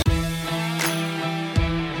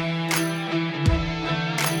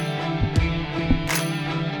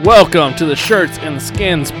Welcome to the Shirts and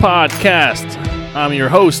Skins podcast. I'm your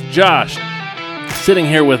host, Josh, sitting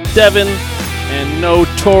here with Devin and no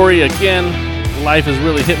Tori again. Life is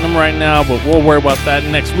really hitting him right now, but we'll worry about that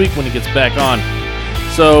next week when he gets back on.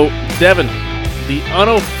 So, Devin, the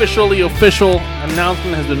unofficially official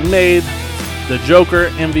announcement has been made. The Joker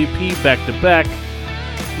MVP back-to-back.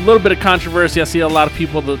 A little bit of controversy. I see a lot of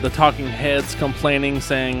people, the talking heads, complaining,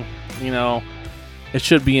 saying, it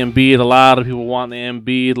should be Embiid. A lot of people want the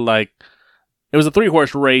Embiid. It was a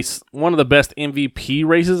three-horse race. One of the best MVP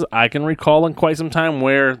races I can recall in quite some time,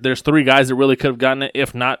 where there's three guys that really could have gotten it,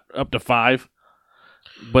 if not up to five.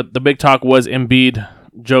 But the big talk was Embiid,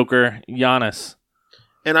 Joker, Giannis.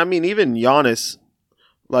 And I mean, even Giannis,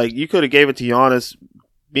 you could have gave it to Giannis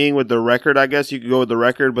being with the record, I guess. You could go with the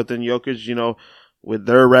record, but then Jokic, with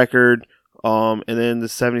their record, and then the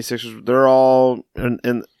 76ers, they're all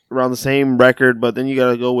in around the same record, but then you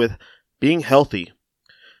got to go with being healthy.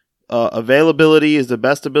 Availability is the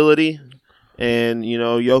best ability, and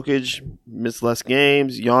Jokic missed less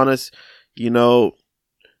games. Giannis,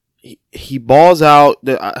 he balls out.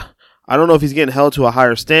 I don't know if he's getting held to a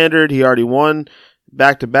higher standard. He already won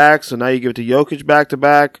back-to-back, so now you give it to Jokic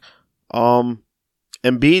back-to-back.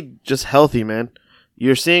 Embiid just healthy, man.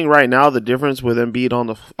 You're seeing right now the difference with Embiid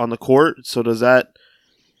on the court. So does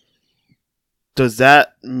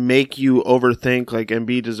that make you overthink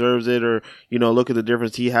Embiid deserves it, or look at the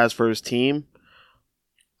difference he has for his team?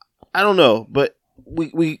 I don't know, but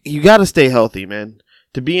you got to stay healthy, man.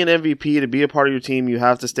 To be an MVP, to be a part of your team, you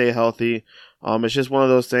have to stay healthy. It's just one of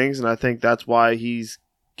those things, and I think that's why he's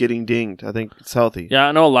getting dinged. I think it's healthy. Yeah,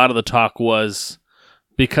 I know a lot of the talk was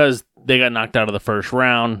because they got knocked out of the first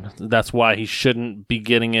round. That's why he shouldn't be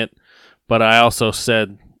getting it. But I also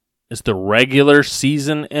said it's the regular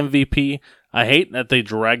season MVP. I hate that they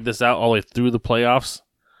drag this out all the way through the playoffs.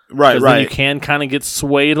 Right. Then you can kind of get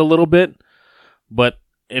swayed a little bit. But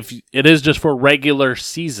if it is just for regular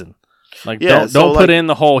season, don't put in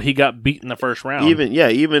the whole he got beat in the first round.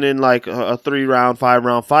 Even in a 3-round,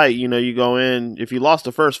 5-round fight, you go in. If you lost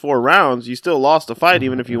the first 4 rounds, you still lost the fight,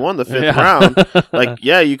 even if you won the 5th round.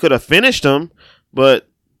 You could have finished them, but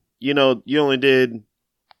you only did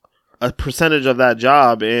a percentage of that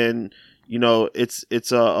job, and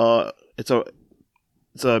it's a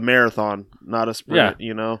marathon, not a sprint.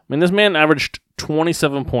 I mean, this man averaged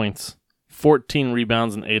 27 points, 14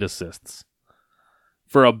 rebounds, and 8 assists.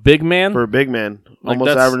 For a big man,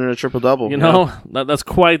 almost averaging a triple-double. That's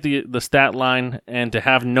quite the stat line, and to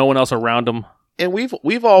have no one else around him. And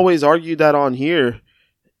we've always argued that on here,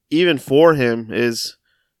 even for him, is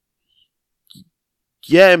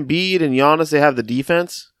Embiid and Giannis, they have the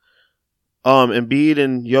defense. Embiid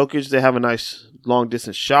and Jokic, they have a nice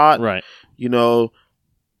long-distance shot. Right.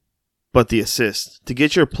 But the assist. To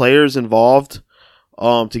get your players involved,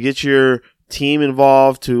 to get your team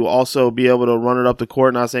involved, to also be able to run it up the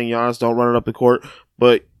court. Not saying Giannis don't run it up the court,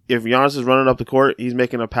 but if Giannis is running up the court, he's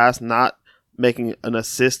making a pass, not making an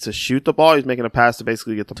assist to shoot the ball. He's making a pass to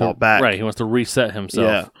basically get the ball back. Right, he wants to reset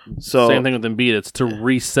himself. Yeah. So same thing with Embiid. It's to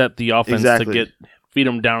reset the offense to feed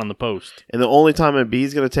him down on the post. And the only time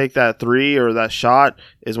Embiid's going to take that 3 or that shot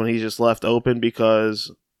is when he's just left open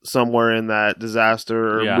because somewhere in that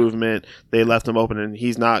disaster or movement, they left him open, and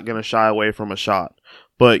he's not going to shy away from a shot.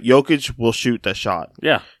 But Jokic will shoot that shot.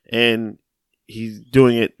 Yeah. And he's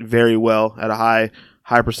doing it very well at a high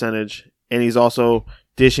percentage. And he's also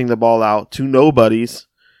dishing the ball out to nobodies.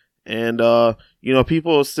 And,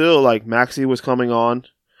 people still, Maxey was coming on.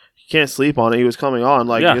 You can't sleep on it. He was coming on.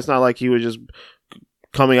 It's not like he was just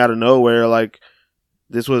coming out of nowhere.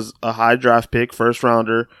 This was a high draft pick, first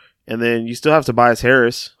rounder. And then you still have Tobias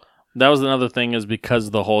Harris. That was another thing, is because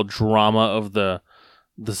of the whole drama of the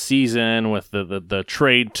season with the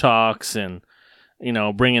trade talks and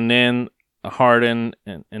bringing in Harden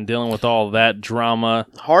and dealing with all that drama.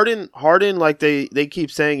 Harden, they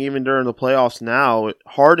keep saying even during the playoffs now,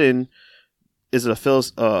 Harden is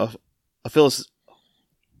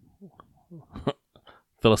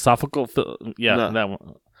philosophical. No. That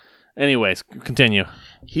one. Anyways, continue.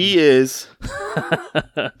 He is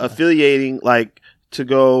affiliating to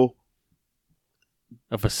go.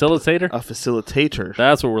 A facilitator? A facilitator.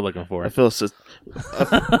 That's what we're looking for.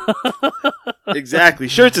 Exactly.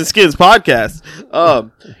 Shirts and Skins podcast.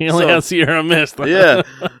 You only got Sierra Mist. Yeah.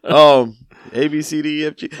 A, B, C, D, E,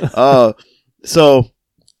 F, G. So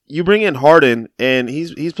you bring in Harden, and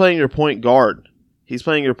he's playing your point guard. He's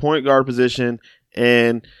playing your point guard position,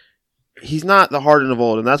 and he's not the Harden of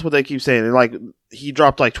old, and that's what they keep saying. he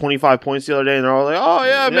dropped like 25 points the other day, and they're all like, "Oh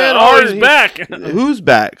yeah, man, he's back." Who's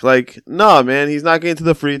back? Like, no, man, he's not getting to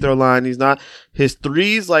the free throw line. He's not. His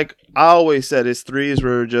threes, like I always said, his threes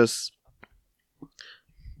were just.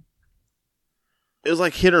 It was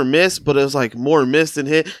like hit or miss, but it was like more miss than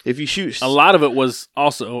hit. If you shoot, a lot of it was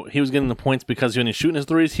also he was getting the points because when he's shooting his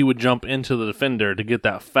threes, he would jump into the defender to get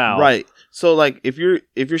that foul. Right. So like if you're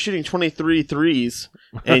shooting 23 threes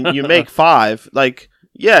and you make 5, like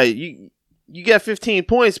yeah, you get 15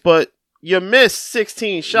 points, but you miss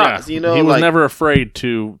 16 shots. Yeah. You know, he was like, never afraid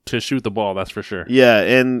to shoot the ball. That's for sure. Yeah,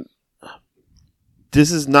 and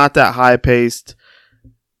this is not that high paced.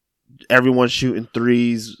 Everyone's shooting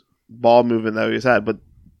threes. Ball movement that we've had, but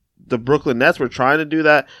the Brooklyn Nets were trying to do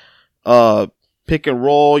that pick and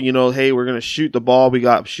roll, you know, hey, we're going to shoot the ball, we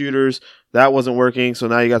got shooters. That wasn't working, so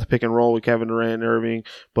now you got the pick and roll with Kevin Durant and Irving.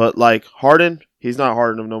 But like Harden, he's not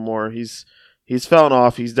Harden no more. He's fallen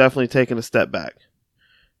off. He's definitely taken a step back.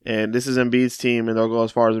 And this is Embiid's team, and they'll go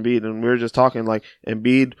as far as Embiid. And we were just talking like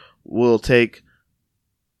Embiid will take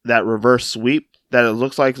that reverse sweep that it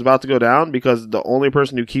looks like is about to go down because the only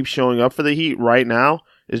person who keeps showing up for the Heat right now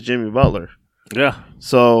is Jimmy Butler. Yeah.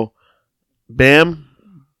 So, Bam,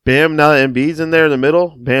 now that Embiid's in there in the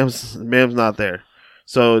middle, Bam's not there.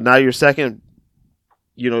 So, now your second,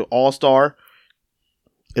 all-star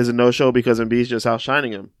is a no-show because Embiid's just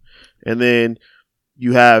outshining him. And then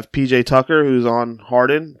you have PJ Tucker who's on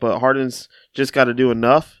Harden, but Harden's just got to do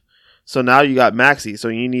enough. So, now you got Maxey. So,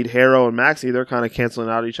 you need Harrow and Maxey. They're kind of canceling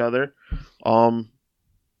out each other.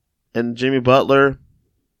 And Jimmy Butler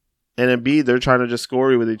and Embiid, they're trying to just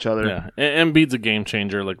score with each other. Yeah, Embiid's a game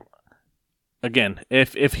changer. Like, again,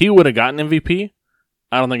 if he would have gotten MVP,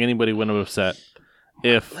 I don't think anybody would have been upset.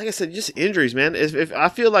 Like I said, just injuries, man. If I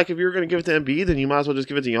feel like if you're going to give it to Embiid, then you might as well just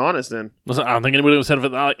give it to Giannis. Then listen, I don't think anybody would have said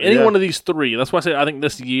it. Any one of these three. That's why I say I think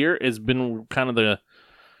this year has been kind of the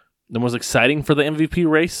most exciting for the MVP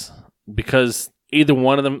race because either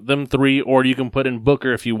one of them three, or you can put in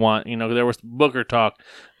Booker if you want. You know, there was Booker talk.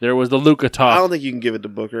 There was the Luka talk. I don't think you can give it to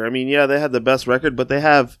Booker. I mean, yeah, they had the best record, but they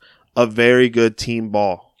have a very good team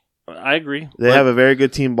ball. I agree. They have a very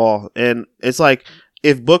good team ball. And it's like,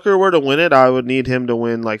 if Booker were to win it, I would need him to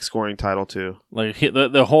win, like, scoring title, too. Like,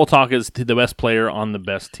 the whole talk is the best player on the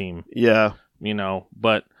best team. Yeah. You know,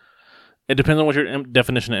 but it depends on what your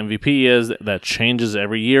definition of MVP is. That changes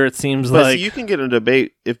every year, it seems but like. See, you can get in a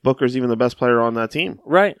debate if Booker's even the best player on that team.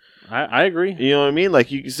 Right. I agree. You know what I mean?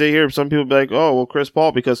 Like, you can sit here, some people be like, oh, well, Chris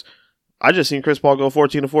Paul, because I just seen Chris Paul go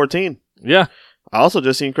 14-14. Yeah. I also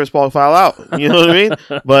just seen Chris Paul foul out. You know what I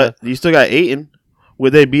mean? But you still got Ayton.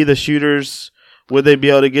 Would they be the shooters? Would they be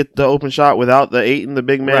able to get the open shot without the Ayton, the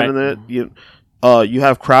big man? Right. You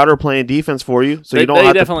have Crowder playing defense for you, so they you don't.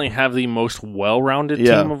 They definitely have the most well-rounded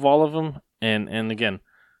Yeah. team of all of them. And again,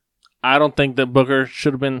 I don't think that Booker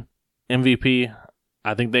should have been MVP.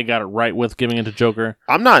 I think they got it right with giving it to Joker.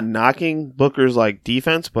 I'm not knocking Booker's like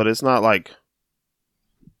defense, but it's not like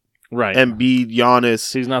right. Embiid,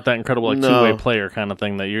 Giannis. He's not that incredible No. two-way player kind of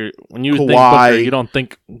thing that you're when you Kawhi. think Booker, you don't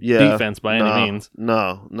think defense by any means.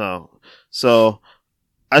 No. So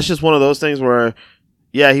that's just one of those things where,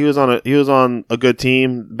 yeah, he was on a good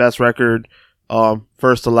team, best record,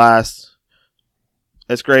 first to last.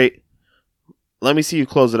 It's great. Let me see you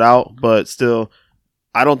close it out, but still,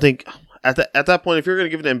 I don't think at that point, if you're going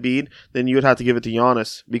to give it to Embiid, then you would have to give it to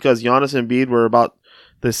Giannis because Giannis and Embiid were about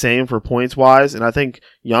the same for points wise, and I think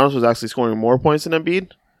Giannis was actually scoring more points than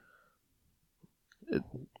Embiid.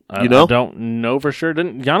 I don't know for sure.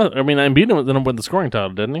 Didn't Giannis? I mean, Embiid ended up with the scoring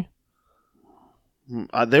title, didn't he?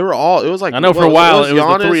 They were all. It was like I know for a while it was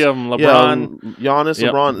Giannis, the three of them. LeBron, Giannis,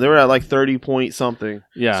 yep. LeBron. They were at like 30 point something.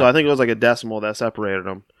 Yeah. So I think it was like a decimal that separated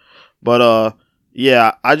them. But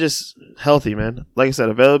yeah, I just healthy, man. Like I said,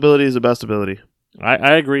 availability is the best ability.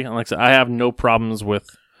 I agree. Like I said, I have no problems with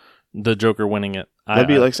the Joker winning it. That'd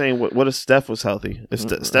be like saying, what if Steph was healthy? If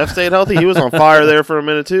Steph stayed healthy, he was on fire there for a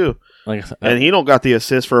minute too. Like I said, and he don't got the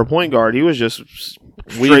assist for a point guard. He was just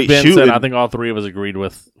we've been shooting. said, I think all three of us agreed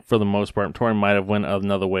with, for the most part. Torrey might have went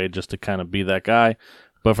another way just to kind of be that guy.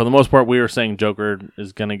 But for the most part, we were saying Joker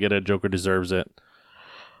is going to get it. Joker deserves it.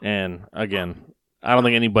 And again, I don't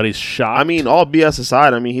think anybody's shocked. I mean, all BS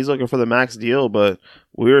aside, I mean, he's looking for the max deal. But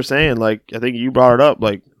we were saying, like, I think you brought it up,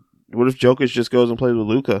 like, what if Jokic just goes and plays with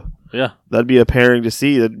Luka? Yeah. That'd be a pairing to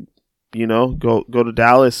see. That, you know, go to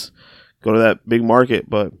Dallas, go to that big market.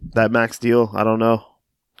 But that max deal, I don't know.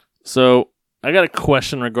 So I got a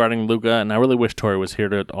question regarding Luka, and I really wish Torrey was here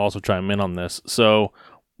to also chime in on this. So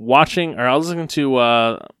I was listening to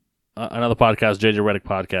another podcast, JJ Redick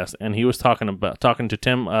podcast, and he was talking to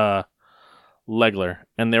Tim Legler,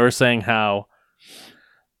 and they were saying how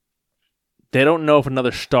they don't know if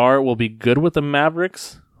another star will be good with the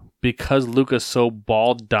Mavericks because Luka's so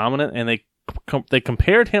ball dominant, and they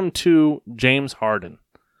compared him to James Harden.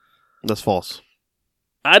 That's false.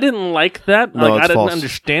 I didn't like that. No, I it's didn't false.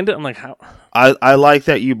 understand it. I'm like, how? I like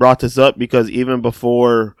that you brought this up because even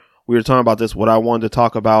before we were talking about this, what I wanted to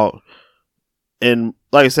talk about, and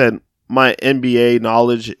like I said, my NBA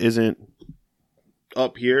knowledge isn't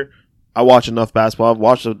up here. I watch enough basketball. I've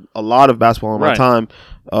watched a lot of basketball in my time,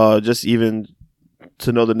 just even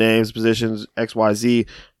to know the names, positions, X, Y, Z.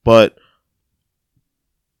 But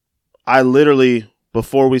I literally,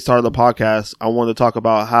 before we started the podcast, I wanted to talk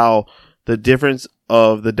about how the difference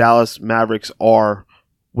of the Dallas Mavericks are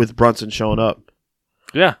with Brunson showing up.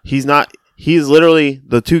 Yeah. He's literally,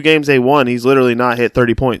 the 2 games they won, he's literally not hit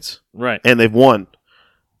 30 points. Right. And they've won.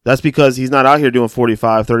 That's because he's not out here doing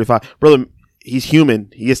 45, 35. Brother, he's human.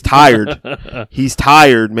 He gets tired. He's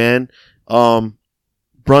tired, man.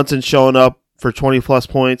 Brunson showing up for 20-plus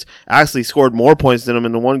points. Actually scored more points than him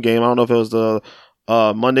in the one game. I don't know if it was the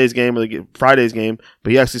Monday's game or the Friday's game,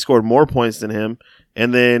 but he actually scored more points than him.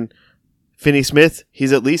 And then Finney Smith,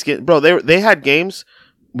 he's at least getting... Bro, they had games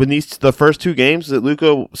when the first 2 games that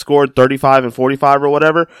Luka scored 35 and 45 or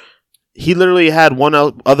whatever. He literally had one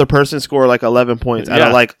other person score like 11 points out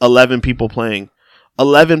of like 11 people playing.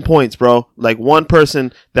 11 points, bro. Like one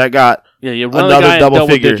person that got another double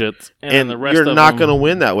figure. Digits, and the rest you're not going to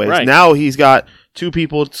win that way. Right. Now he's got 2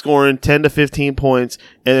 people scoring 10 to 15 points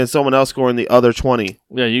and then someone else scoring the other 20.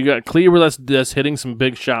 Yeah, you got Kleber that's hitting some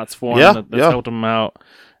big shots for him. That's helped him out.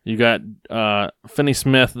 You got Finney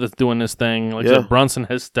Smith that's doing this thing. Like I said, Brunson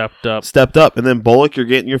has stepped up. And then Bullock, you're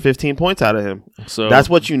getting your 15 points out of him. So that's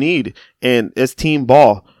what you need. And it's team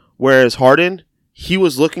ball. Whereas Harden, he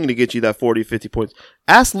was looking to get you that 40, 50 points.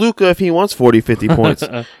 Ask Luka if he wants 40, 50 points.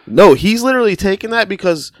 No, he's literally taking that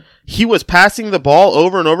because he was passing the ball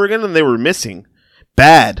over and over again and they were missing.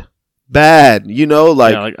 Bad. You know,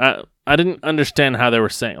 like... Yeah, like I didn't understand how they were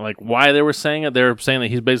saying, like why they were saying it. They were saying that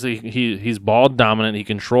he's basically he's ball dominant. He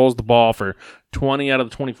controls the ball for 20 out of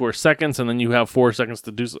the 24 seconds, and then you have 4 seconds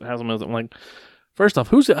to have something else. I'm like, first off,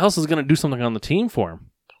 who else is going to do something on the team for him?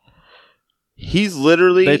 He's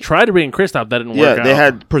literally... They tried to bring Kristaps. That didn't work out. Yeah, they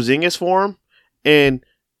had Porzingis for him, and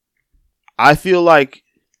I feel like,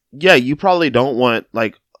 you probably don't want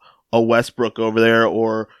like a Westbrook over there,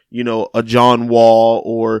 or a John Wall,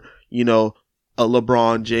 or a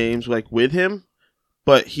LeBron James like with him,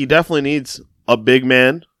 but he definitely needs a big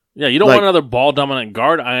man. Yeah, you don't want another ball dominant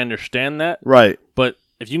guard. I understand that, right? But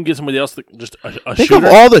if you can get somebody else, just a think shooter.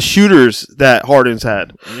 of all the shooters that Harden's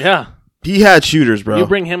had. Yeah, he had shooters, bro. You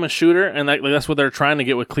bring him a shooter, and that's what they're trying to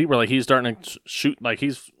get with Kleber. Like he's starting to shoot. Like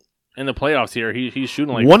he's in the playoffs here. He's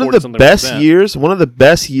shooting like one of the best years. One of the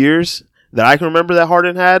best years that I can remember that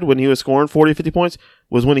Harden had when he was scoring 40, 50 points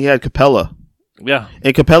was when he had Capella. Yeah.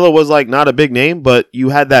 And Capella was like not a big name, but you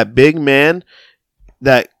had that big man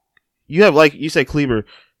that you have, like you said, Kleber.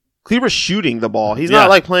 Kleber's shooting the ball. He's not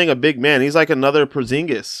like playing a big man. He's like another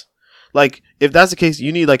Porzingis. Like, if that's the case,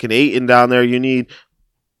 you need like an Ayton down there. You need,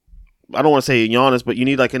 I don't want to say a Giannis, but you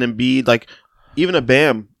need like an Embiid, like even a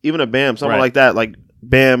Bam, someone like that. Like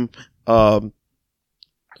Bam,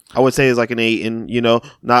 I would say is like an Ayton,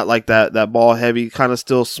 not like that ball heavy, kind of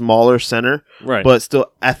still smaller center, right? But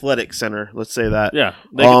still athletic center. Let's say that. Yeah,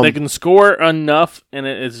 they can score enough, and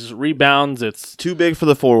it's rebounds. It's too big for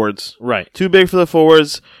the forwards, right? Too big for the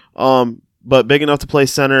forwards, but big enough to play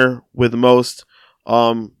center with most.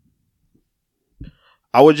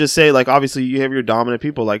 I would just say, like, obviously you have your dominant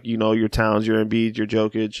people, like, your Towns, your Embiid, your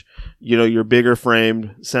Jokic, your bigger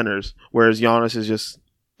framed centers, whereas Giannis is just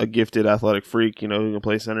a gifted athletic freak, who can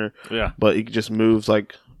play center. Yeah. But he just moves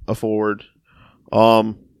like a forward.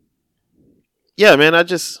 Yeah, man,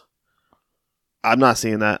 I'm not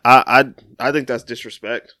seeing that. I think that's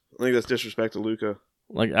disrespect. I think that's disrespect to Luka.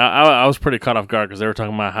 Like, I was pretty caught off guard because they were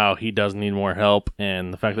talking about how he does need more help,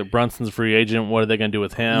 and the fact that Brunson's a free agent, what are they going to do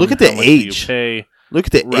with him? Look at the age. Look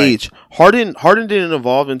at the age. Harden didn't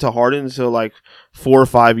evolve into Harden until like 4 or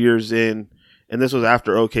 5 years in, and this was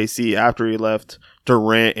after OKC, after he left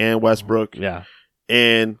Durant and Westbrook. Yeah.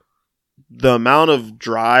 And the amount of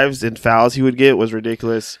drives and fouls he would get was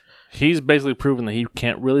ridiculous. He's basically proven that he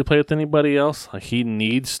can't really play with anybody else. Like, he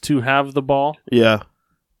needs to have the ball. Yeah.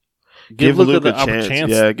 Give Luka a chance.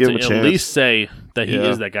 Yeah, give him a chance. At least say that he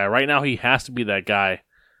is that guy. Right now, he has to be that guy.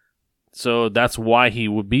 So that's why he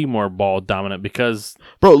would be more ball dominant, because...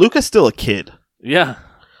 Bro, Luka's still a kid. Yeah.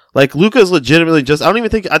 Like, Luka's legitimately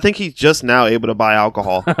I think he's just now able to buy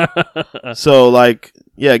alcohol. So, like,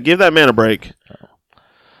 yeah, give that man a break.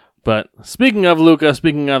 But speaking of Luka,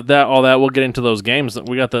 speaking of that, all that, we'll get into those games.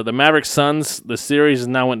 We got the Mavericks Suns. The series is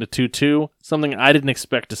now went to 2-2. Something I didn't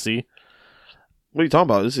expect to see. What are you talking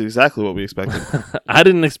about? This is exactly what we expected. I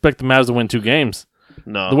didn't expect the Mavs to win 2 games.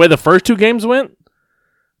 No. The way the first 2 games went,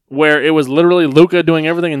 where it was literally Luka doing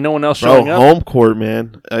everything and no one else showing up. Home court,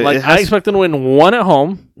 man. I expected to win 1 at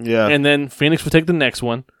home, and then Phoenix would take the next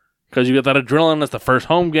one. Because you get that adrenaline, that's the first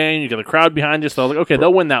home game, you get the crowd behind you, so I was like, okay,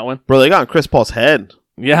 they'll win that one. Bro, they got on Chris Paul's head.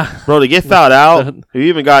 Yeah. Bro, to get fouled out, you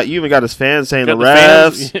even got his fans saying the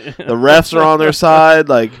refs are on their side.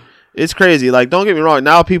 Like, it's crazy. Like, don't get me wrong.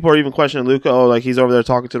 Now people are even questioning Luka. Oh, like, he's over there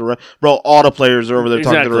talking to the ref. Bro, all the players are over there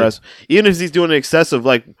talking to the refs. Even if he's doing it excessive,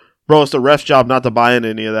 like, bro, it's the ref's job not to buy into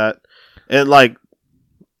any of that. And, like,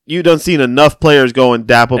 you done seen enough players go and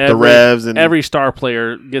dap up the refs. And every star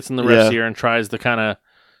player gets in the refs here and tries to kind of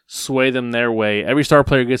sway them their way. Every star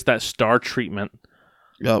player gets that star treatment.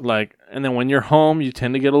 Yep. Like, and then when you're home, you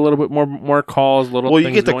tend to get a little bit more calls. Well,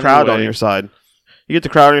 you get the crowd on your side. You get the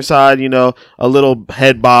crowd on your side. You know, a little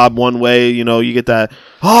head bob one way. You know, you get that.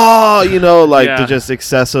 The just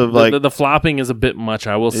excessive. Like the flopping is a bit much.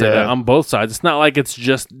 I will say that on both sides. It's not like it's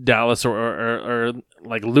just Dallas or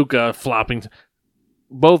like Luka flopping.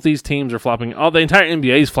 Both these teams are flopping. The entire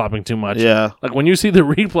NBA is flopping too much. Yeah. Like when you see the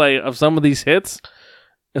replay of some of these hits.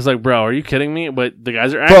 It's like, bro, are you kidding me? But the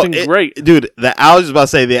guys are acting great. Dude, I was just about to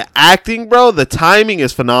say, the acting, bro, the timing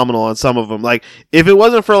is phenomenal on some of them. Like, if it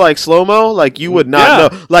wasn't for, like, slow-mo, like, you would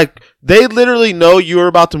not know. Like, they literally know you're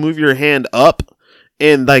about to move your hand up,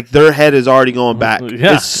 and, like, their head is already going back.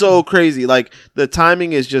 Yeah. It's so crazy. Like, the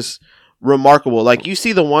timing is just remarkable. Like, you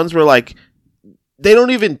see the ones where, like, they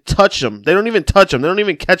don't even touch them. They don't even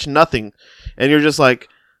catch nothing. And you're just like...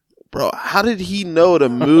 Bro, how did he know to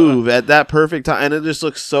move at that perfect time? And it just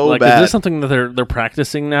looks so bad. Is this something that they're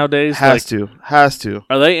practicing nowadays? Has to.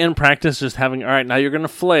 Are they in practice just having, all right, now you're going to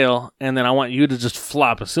flail, and then I want you to just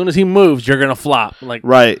flop. As soon as he moves, you're going to flop. Like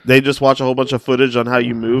right. They just watch a whole bunch of footage on how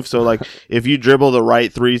you move. So, like, if you dribble the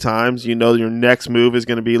right 3 times, you know your next move is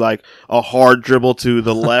going to be, like, a hard dribble to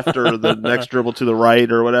the left or the next dribble to the right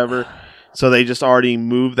or whatever. So they just already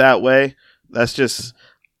move that way. That's just...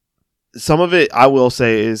 Some of it, I will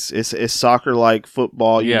say, is soccer like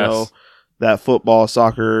football. You know, that football,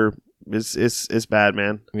 soccer is bad,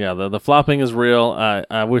 man. Yeah, the flopping is real.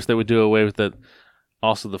 I wish they would do away with it.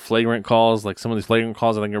 Also, the flagrant calls, like some of these flagrant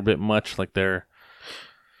calls, I think are a bit much. Like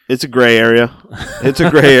it's a gray area. It's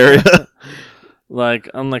a gray area. Like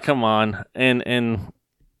I'm like, come on, and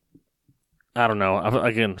I don't know.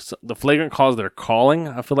 Again, the flagrant calls they're calling,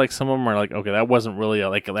 I feel like some of them are like, okay, that wasn't really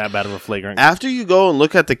like that bad of a flagrant. After you go and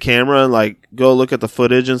look at the camera and like go look at the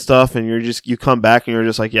footage and stuff, and you come back and you're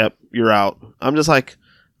just like, yep, you're out. I'm just like,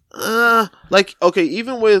 okay,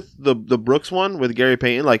 even with the Brooks one with Gary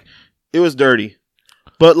Payton, like it was dirty,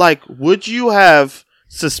 but like, would you have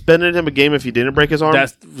suspended him a game if he didn't break his arm?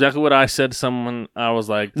 That's exactly what I said to someone. I was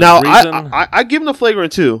like, now I give him the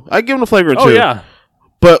flagrant too. Oh yeah.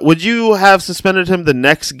 But would you have suspended him the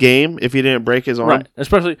next game if he didn't break his arm? Right.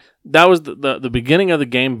 Especially, that was the beginning of the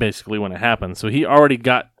game, basically, when it happened. So he already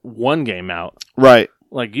got 1 game out. Right.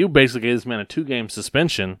 Like, you basically gave this man a 2-game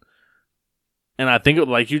suspension. And I think,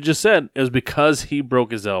 like you just said, it was because he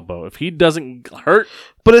broke his elbow. If he doesn't hurt...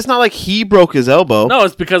 But it's not like he broke his elbow. No,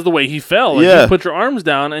 it's because of the way he fell. Like, you put your arms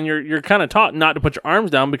down, and you're kind of taught not to put your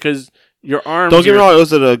arms down because... Your arms. Don't get me wrong. It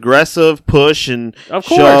was an aggressive push and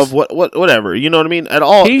shove, whatever. You know what I mean? At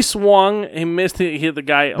all. He swung. He missed. He hit the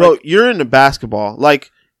guy. Bro, you're into basketball.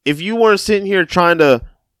 Like, if you weren't sitting here trying to,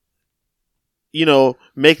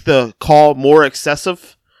 make the call more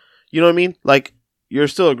excessive, you know what I mean? Like, you're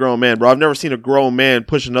still a grown man, bro. I've never seen a grown man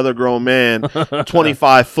push another grown man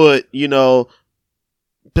 25 foot.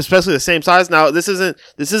 Especially the same size. Now, this isn't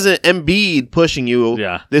Embiid pushing you.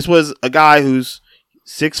 Yeah. This was a guy who's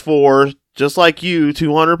 6'4", just like you,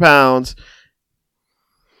 200 pounds.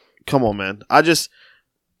 Come on, man.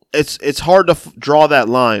 It's hard to draw that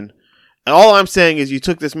line. And all I'm saying is you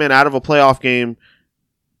took this man out of a playoff game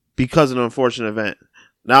because of an unfortunate event.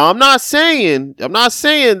 Now, I'm not saying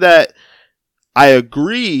that I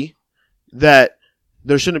agree that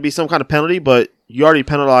there shouldn't be some kind of penalty, but you already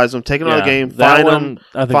penalized him. Take him out of the game,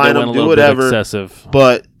 fine him, do whatever. Excessive.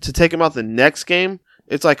 But to take him out the next game,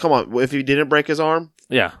 it's like, come on, if he didn't break his arm?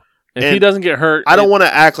 Yeah. If he doesn't get hurt... I don't want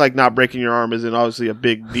to act like not breaking your arm isn't obviously a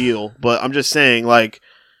big deal, but I'm just saying, like,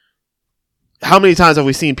 how many times have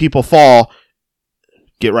we seen people fall,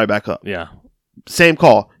 get right back up? Yeah. Same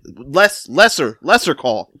call. Lesser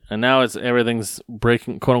call. And now everything's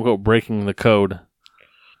breaking, quote-unquote, breaking the code.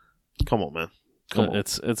 Come on, man.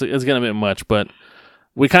 It's getting a bit much, but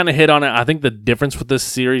We kind of hit on it. I think the difference with this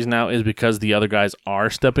series now is because the other guys are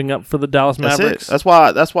stepping up for the Dallas Mavericks. That's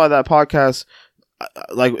why that podcast,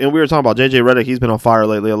 like, and we were talking about JJ Redick. He's been on fire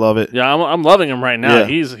lately. I love it. Yeah, I'm loving him right now.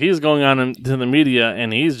 Yeah. He's going on into the media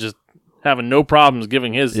and he's just having no problems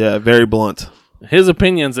giving his very blunt. His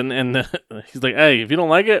opinions and he's like, hey, if you don't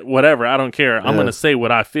like it, whatever, I don't care. I'm going to say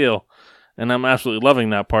what I feel, and I'm absolutely loving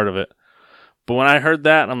that part of it. But when I heard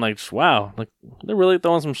that, I'm like, wow, like they're really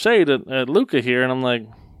throwing some shade at Luka here, and I'm like,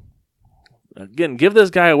 again, give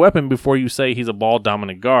this guy a weapon before you say he's a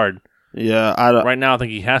ball-dominant guard. Yeah, right now I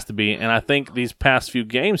think he has to be, and I think these past few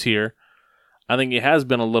games here, I think he has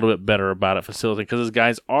been a little bit better about it facilitating because his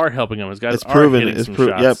guys are helping him. His guys are hitting some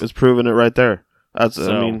shots. Yep, it's proven it right there.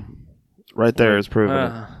 Right there is proven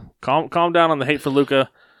it. Calm down on the hate for Luka.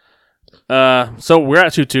 So we're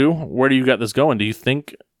at 2-2. Where do you got this going? Do you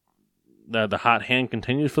think the hot hand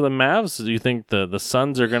continues for the Mavs? Do you think the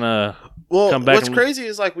Suns are gonna come back? What's crazy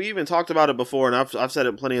is, like, we even talked about it before, and I've said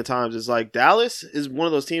it plenty of times. Is like Dallas is one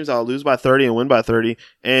of those teams that'll lose by 30 and win by 30.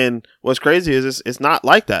 And what's crazy is it's not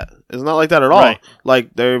like that. It's not like that at all. Right.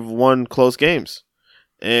 Like, they've won close games,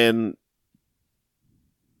 and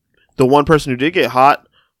the one person who did get hot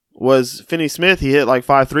was Finney Smith. He hit like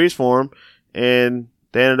 5 threes for him, and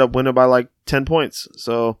they ended up winning by like 10 points.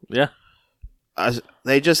 So yeah.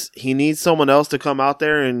 He needs someone else to come out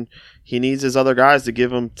there, and he needs his other guys to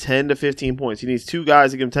give him 10 to 15 points. He needs 2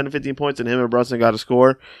 guys to give him 10 to 15 points, and him and Brunson got to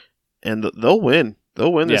score, and they'll win.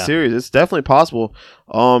 They'll win this series. It's definitely possible.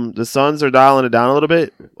 The Suns are dialing it down a little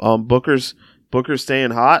bit. Booker's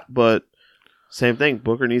staying hot, but same thing.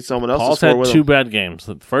 Booker needs someone else to score with him. Paul's had 2 bad games.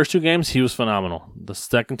 The first 2 games, he was phenomenal. The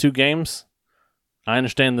second 2 games, I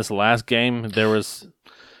understand this last game, there was...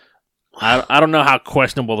 I don't know how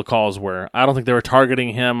questionable the calls were. I don't think they were targeting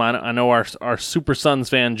him. I know our Super Suns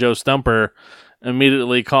fan, Joe Stumper,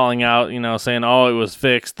 immediately calling out, saying, oh, it was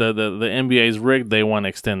fixed. The NBA's rigged. They want to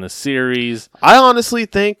extend the series. I honestly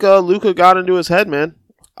think Luka got into his head, man.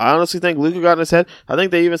 I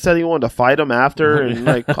think they even said he wanted to fight him after and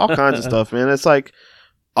like all kinds of stuff, man. It's like,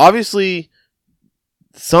 obviously,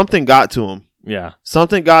 something got to him. Yeah.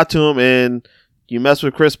 Something got to him, and you mess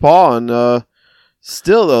with Chris Paul, and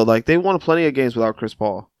still, though, like, they won plenty of games without Chris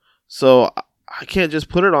Paul. So I can't just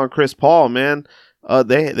put it on Chris Paul, man.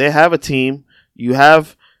 They have a team. You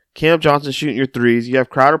have Cam Johnson shooting your threes. You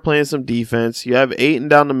have Crowder playing some defense. You have Ayton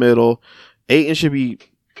down the middle. Ayton should be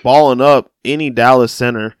balling up any Dallas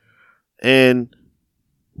center. And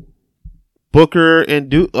Booker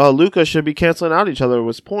and Luka should be canceling out each other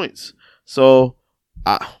with points. So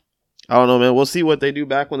I don't know, man. We'll see what they do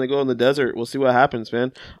back when they go in the desert. We'll see what happens,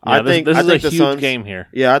 man. Yeah, I think this is a huge game here.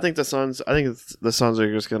 Yeah, I think the Suns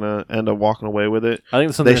are just gonna end up walking away with it. I think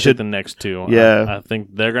the Suns should the next 2. Yeah, I think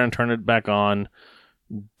they're gonna turn it back on,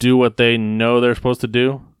 do what they know they're supposed to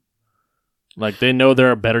do. Like, they know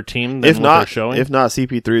they're a better team than what they're showing. If not,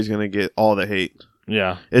 CP3 is gonna get all the hate.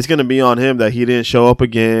 Yeah, it's gonna be on him that he didn't show up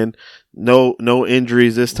again. No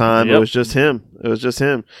injuries this time. Yep. It was just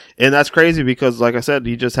him. And that's crazy because, like I said,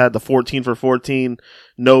 he just had the 14 for 14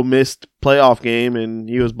 no missed playoff game, and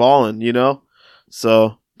he was balling,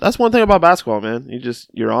 So that's one thing about basketball, man.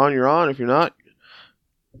 You're on. If you're not,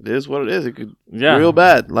 it is what it is. It could be real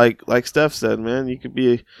bad. Like Steph said, man, you could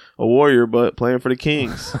be a warrior but playing for the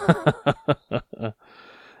Kings.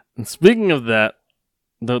 And speaking of that,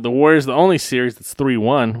 the Warriors, the only series that's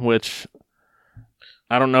 3-1, which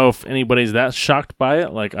I don't know if anybody's that shocked by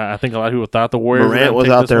it. Like, I think a lot of people thought the Warriors Morant was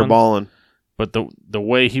out there balling. But the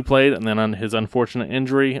way he played, and then on his unfortunate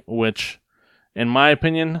injury, which, in my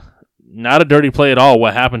opinion, not a dirty play at all.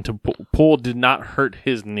 What happened to Poole did not hurt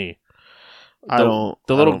his knee. The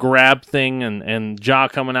little grab thing, and Ja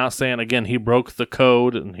coming out saying, again, he broke the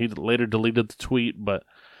code, and he later deleted the tweet, but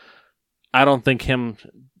I don't think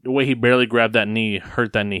the way he barely grabbed that knee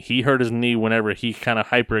hurt that knee. He hurt his knee whenever he kind of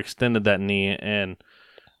hyperextended that knee, and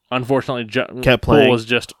unfortunately, kept playing. Poole was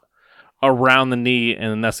just around the knee,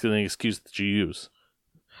 and that's the excuse that you use.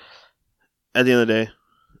 At the end of the day,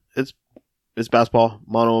 it's basketball,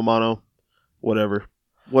 mano a mano, whatever,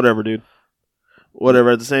 dude. Whatever.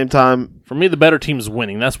 At the same time, for me, the better team's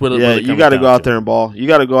winning. That's what it really comes you got to down go out there and ball. You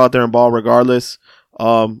got to go out there and ball regardless.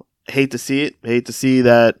 Hate to see it. Hate to see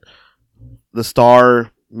that the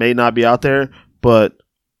star may not be out there, but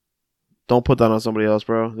don't put that on somebody else,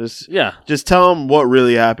 bro. Just tell them what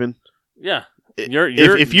really happened. Yeah.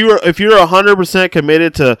 If you're 100%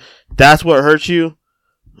 committed to that's what hurt you,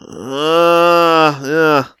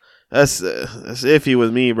 that's iffy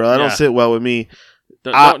with me, bro. That don't sit well with me.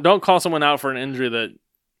 Don't call someone out for an injury that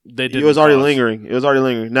they didn't. It was already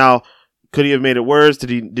lingering. Now, could he have made it worse? Did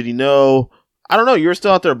he know? I don't know. You were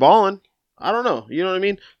still out there balling. I don't know. You know what I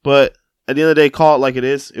mean? But at the end of the day, call it like it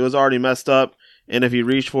is. It was already messed up. And if you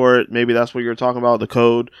reach for it, maybe that's what you're talking about, the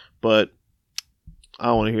code. But I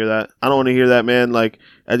don't want to hear that. I don't want to hear that, man. Like,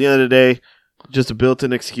 at the end of the day, just a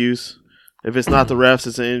built-in excuse. If it's not the refs,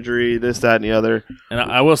 it's an injury, this, that, and the other. And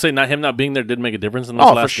I will say, him not being there did make a difference in this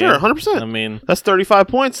last game. Oh, for sure, 100%. I mean, that's 35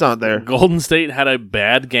 points not there. Golden State had a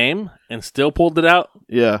bad game and still pulled it out.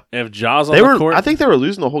 Yeah. If Ja's on the court, I think they were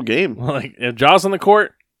losing the whole game. Like, if Ja's on the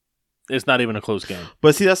court, it's not even a close game.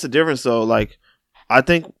 But see, that's the difference, though. Like, I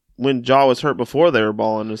think when Ja was hurt before, they were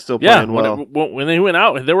balling and still playing well. When they went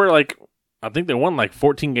out, they were like, I think they won like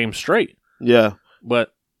 14 games straight. Yeah.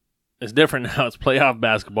 But it's different now. It's playoff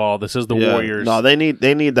basketball. This is the Warriors. No, they need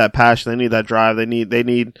that passion. They need that drive. They need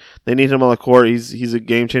him on the court. He's a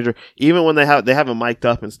game changer. Even when they have him mic'd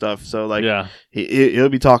up and stuff. So like, he'll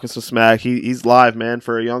be talking some smack. He's live, man.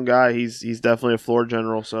 For a young guy, he's definitely a floor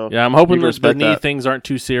general. So yeah, I'm hoping the knee things aren't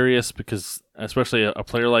too serious because especially a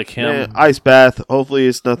player like him, man, ice bath. Hopefully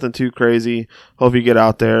it's nothing too crazy. Hope you get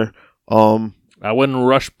out there. I wouldn't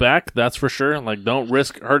rush back. That's for sure. Like, don't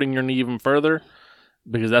risk hurting your knee even further.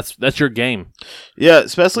 Because that's your game. Yeah,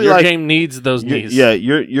 especially your like game needs those knees. Yeah,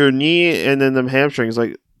 your knee and then them hamstrings.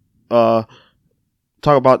 Like, talking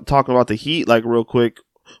about the Heat like real quick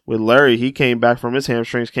with Larry. He came back from his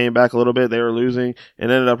hamstrings, came back a little bit. They were losing and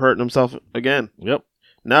ended up hurting himself again. Yep.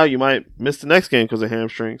 Now you might miss the next game because of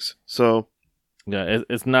hamstrings. So yeah,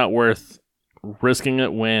 it's not worth risking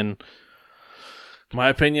it when, in my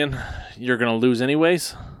opinion, you're gonna lose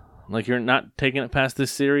anyways. Like, you're not taking it past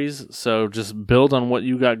this series, so just build on what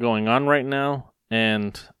you got going on right now.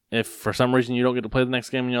 And if for some reason you don't get to play the next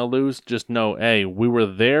game and y'all lose, just know, hey, we were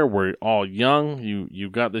there. We're all young. You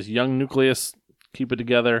got this young nucleus. Keep it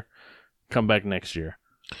together. Come back next year.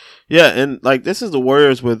 Yeah, and like this is the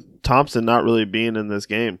Warriors with Thompson not really being in this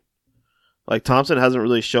game. Like, Thompson hasn't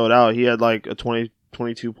really showed out. He had like a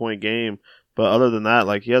 22 point game. But other than that,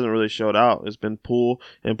 like, he hasn't really showed out. It's been Poole,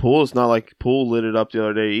 and Poole is not like Poole lit it up the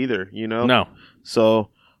other day either, you know? No. So,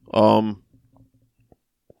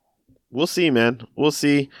 we'll see, man. We'll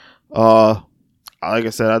see. Like I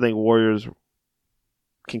said, I think Warriors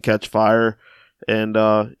can catch fire, and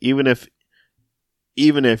even if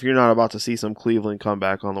you're not about to see some Cleveland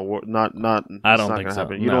comeback on the war, not I don't think so.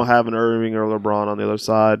 Happen. You don't have an Irving or LeBron on the other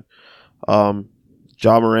side.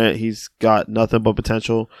 Ja Morant, he's got nothing but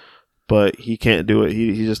potential. But he can't do it.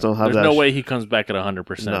 He just don't have that. There's no way he comes back at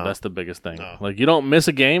 100%. No. That's the biggest thing. No. Like, you don't miss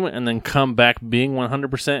a game and then come back being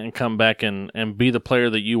 100% and come back and be the player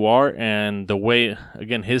that you are. And the way,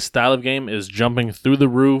 again, his style of game is jumping through the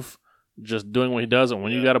roof, just doing what he does. And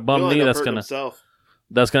when you got a bum knee, that's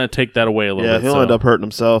gonna take that away a little bit. Yeah, he'll end up hurting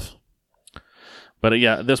himself. But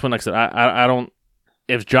yeah, this one, like I said, I don't.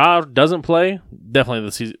 If Ja doesn't play,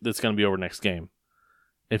 definitely that's gonna be over next game.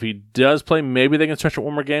 If he does play, maybe they can stretch it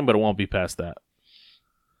one more game, but it won't be past that.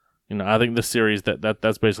 You know, I think this series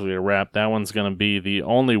that's basically a wrap. That one's going to be the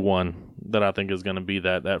only one that I think is going to be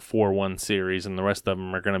that 4-1 series, and the rest of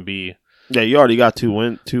them are going to be. Yeah, you already got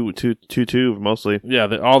 2-2 mostly. Yeah,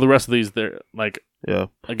 all the rest of these, they're like. Yeah.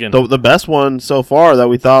 Again, the best one so far that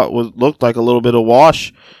we thought looked like a little bit of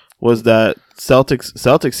wash was that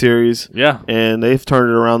Celtics series. Yeah, and they've turned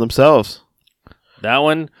it around themselves. That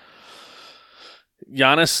one.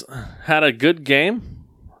 Giannis had a good game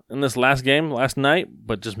in this last night,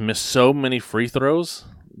 but just missed so many free throws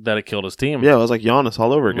that it killed his team. Yeah, it was like Giannis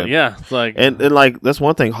all over again. Yeah, it's like and like that's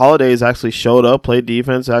one thing. Holiday's actually showed up, played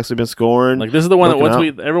defense, actually been scoring. Like, this is the one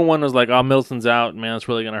that everyone was like, "Oh, Middleton's out, man, it's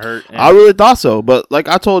really gonna hurt." And I really thought so, but like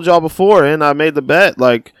I told y'all before, and I made the bet,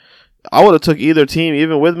 like I would have took either team,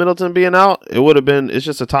 even with Middleton being out. It would have been. It's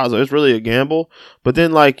just a toss. It's really a gamble. But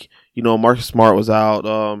then like. You know, Marcus Smart was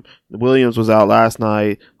out. Williams was out last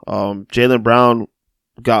night. Jaylen Brown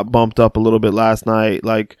got bumped up a little bit last night.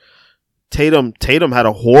 Like Tatum had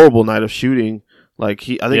a horrible night of shooting. Like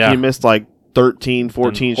he missed like 13,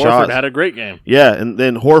 14 shots. Horford had a great game. Yeah, and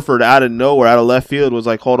then Horford out of nowhere, out of left field, was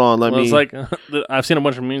like, "Hold on, let me." It's like I've seen a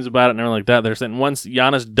bunch of memes about it and everything like that. They're saying once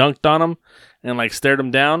Giannis dunked on him and like stared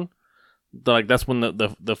him down. Like that's when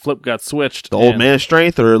the flip got switched. The old man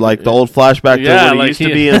strength, or like the old flashback to when he used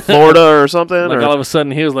to be in Florida or something. Like all of a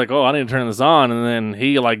sudden he was like, "Oh, I need to turn this on," and then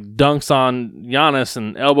he like dunks on Giannis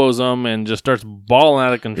and elbows him and just starts balling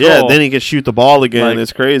out of control. Yeah, then he can shoot the ball again. Like,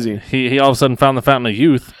 it's crazy. He all of a sudden found the fountain of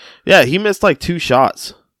youth. Yeah, he missed like 2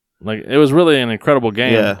 shots. Like it was really an incredible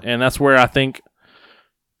game. Yeah. And that's where I think.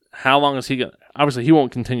 How long is he going? Obviously, he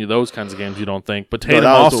won't continue those kinds of games. You don't think, but Tatum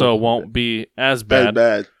also won't be as bad.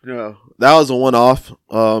 No, that was a one-off.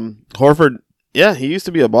 Horford, yeah, he used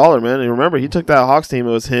to be a baller, man. And remember, he took that Hawks team.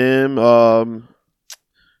 It was him.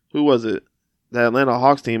 Who was it? Atlanta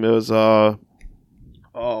Hawks team. It was oh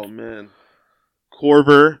man,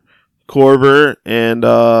 Korver, and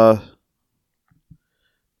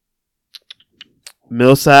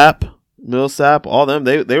Millsap, all them.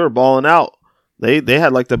 They were balling out. They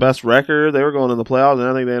had like the best record. They were going to the playoffs, and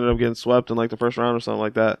I think they ended up getting swept in like the first round or something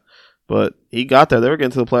like that. But he got there. They were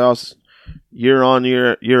getting to the playoffs year on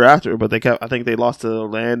year after. But I think they lost to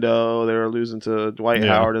Orlando. They were losing to Dwight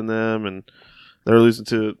Howard and them, and they were losing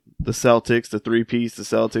to the Celtics, the three-piece, the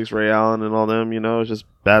Celtics, Ray Allen, and all them. It's just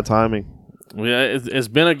bad timing. Yeah, it's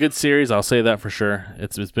been a good series. I'll say that for sure.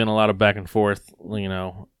 It's been a lot of back and forth.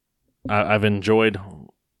 I've enjoyed.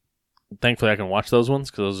 Thankfully, I can watch those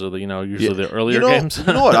ones because those are the usually the earlier games.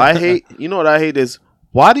 You know what I hate? You know what I hate is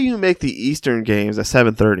why do you make the Eastern games at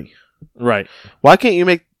 7:30? Right. Why can't you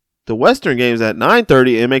make the Western games at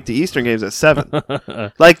 9:30 and make the Eastern games at 7?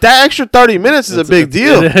 Like that extra 30 minutes is a big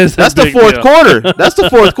deal. That's the fourth quarter. That's the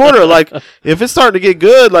fourth quarter. Like if it's starting to get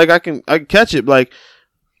good, like I can catch it. Like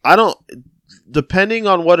I don't. Depending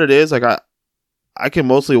on what it is, like I can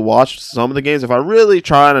mostly watch some of the games. If I really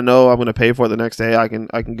try to know I'm going to pay for it the next day, I can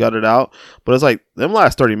gut it out. But it's like them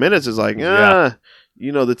last 30 minutes is like, the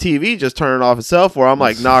TV just turned off itself, where I'm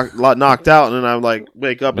like knocked out, and then I'm like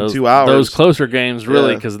wake up in 2 hours. Those closer games,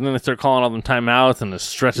 really, because then they start calling all them timeouts, and it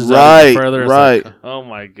stretches out even further. Right. Like, oh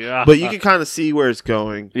my god! But you can kind of see where it's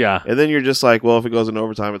going. Yeah. And then you're just like, well, if it goes in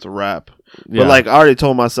overtime, it's a wrap. Yeah. But like I already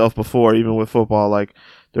told myself before, even with football, like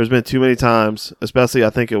there's been too many times, especially I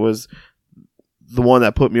think it was the one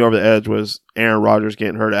that put me over the edge was Aaron Rodgers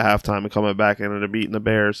getting hurt at halftime and coming back and beating the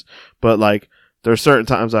Bears. But like there's certain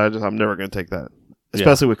times I'm never going to take that,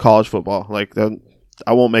 especially with college football. Like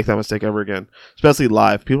I won't make that mistake ever again, especially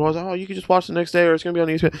live. People are like, oh, you can just watch the next day or it's going to be on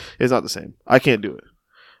ESPN. It's not the same. I can't do it.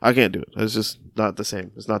 It's just not the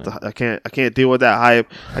same. It's not I can't deal with that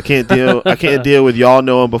hype. I can't deal with y'all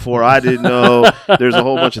knowing before I didn't know. There's a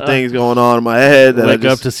whole bunch of things going on in my head that wake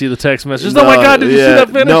up to see the text message. Oh my god, did you see that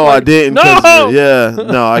finish? No, I didn't. No,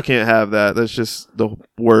 no, I can't have that. That's just the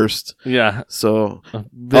worst. Yeah. So I've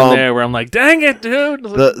been there where I'm like, dang it, dude.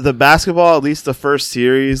 The basketball, at least the first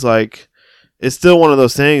series, like it's still one of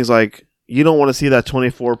those things. Like you don't want to see that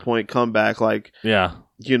 24-point comeback, like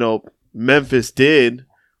Memphis did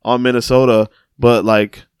on Minnesota, but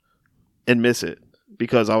like and miss it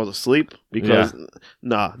because I was asleep. Because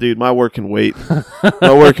nah, dude, my work can wait.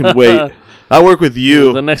 I work with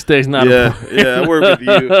you. The next day's not. I work with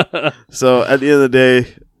you. So at the end of the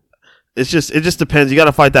day, it just depends. You got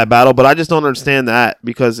to fight that battle, but I just don't understand that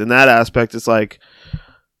because in that aspect, it's like,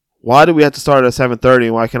 why do we have to start at 7:30?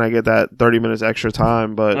 Why can't I get that 30 minutes extra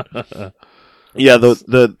time? But yeah,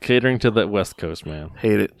 the catering to the West Coast, man.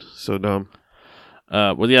 Hate it. So dumb.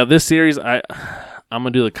 This series, I'm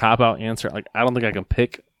gonna do the cop out answer. Like, I don't think I can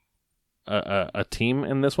pick a team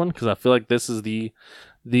in this one because I feel like this is the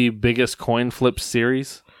biggest coin flip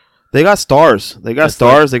series. They got stars. They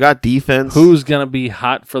got defense. Who's gonna be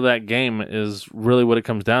hot for that game is really what it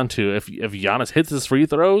comes down to. If Giannis hits his free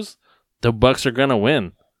throws, the Bucks are gonna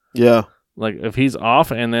win. Yeah. Like if he's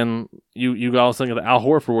off, and then you guys think of the Al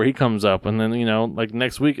Horford where he comes up, and then like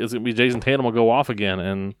next week it's gonna be Jason Tatum will go off again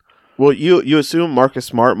and. Well, you assume Marcus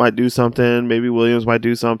Smart might do something. Maybe Williams might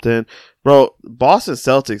do something. Bro, Boston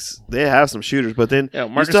Celtics, they have some shooters, but then... Yeah,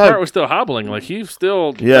 Marcus Smart was still hobbling. Like, he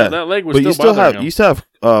still... Yeah. That leg was still bothering him. You still have,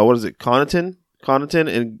 what is it, Connaughton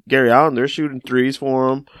and Gary Allen. They're shooting threes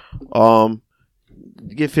for him.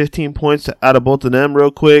 Get 15 points out of both of them real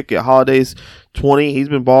quick. Get Holiday's 20. He's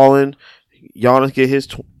been balling. Giannis get his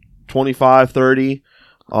 25, 30.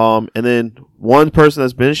 And then one person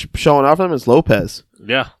that's been showing out for them is Lopez.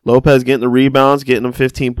 Yeah. Lopez getting the rebounds, getting them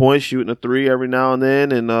 15 points, shooting a three every now and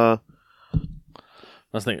then, and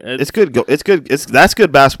it's good. That's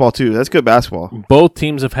good basketball too. That's good basketball. Both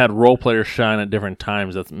teams have had role players shine at different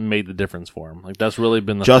times. That's made the difference for them. Like that's really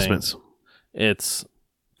been the adjustments. Thing. It's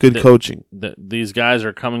good coaching. These guys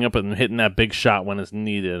are coming up and hitting that big shot when it's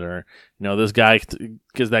needed, or this guy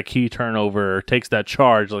gets that key turnover or takes that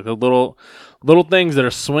charge. Like the little things that are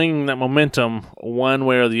swinging that momentum one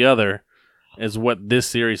way or the other. Is what this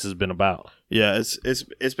series has been about. Yeah,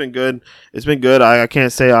 it's been good. It's been good. I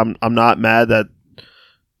can't say I'm not mad that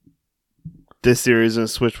this series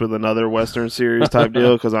is switched with another Western series type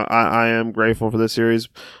deal because I am grateful for this series.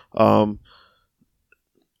 Not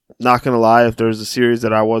gonna lie, if there's a series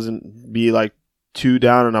that I wasn't be like too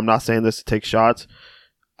down, and I'm not saying this to take shots.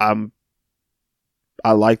 I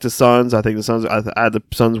like the Suns. I think the Suns. I had the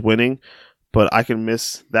Suns winning, but I can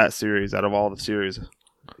miss that series out of all the series.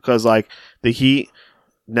 Because, like, the Heat,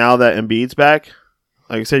 now that Embiid's back,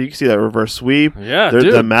 like I said, you can see that reverse sweep. Yeah,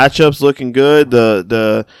 the matchup's looking good.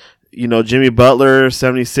 Jimmy Butler,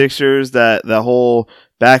 76ers, that whole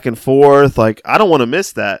back and forth. Like, I don't want to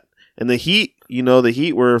miss that. And the Heat, the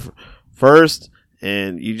Heat were first,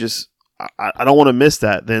 and I don't want to miss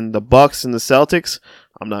that. Then the Bucks and the Celtics,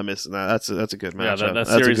 I'm not missing that. That's a good matchup. Yeah, that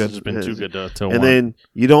series has been too good to and then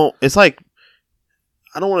it's like,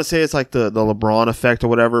 I don't want to say it's like the LeBron effect or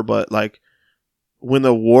whatever, but like when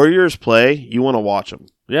the Warriors play, you want to watch them.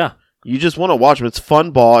 Yeah. You just want to watch them. It's fun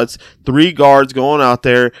ball. It's 3 guards going out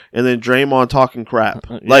there and then Draymond talking crap.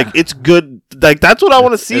 Yeah. Like, it's good. Like, that's what I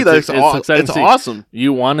want to see. It's awesome.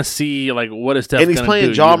 You want to see, like, what is Steph And he's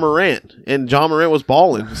playing John Morant. And John Morant was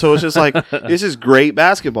balling. So it's just like, this is great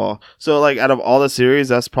basketball. So, like, out of all the series,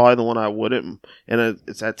 that's probably the one I wouldn't. And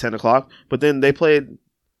it's at 10 o'clock. But then they played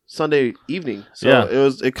Sunday evening. So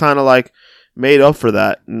it kind of, like, made up for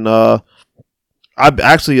that. And I've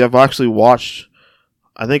actually watched...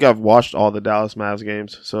 I think I've watched all the Dallas Mavs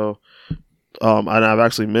games, so and I've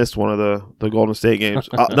actually missed one of the Golden State games.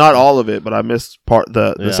 Not all of it, but I missed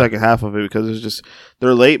the second half of it because it's just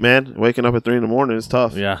they're late, man. Waking up at 3 a.m. is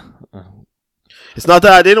tough. Yeah, it's not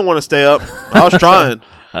that I didn't want to stay up. I was trying.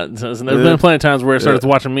 There's been plenty of times where it started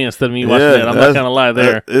watching me instead of me watching it. I'm not gonna lie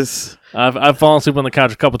there. I've fallen asleep on the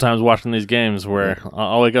couch a couple times watching these games where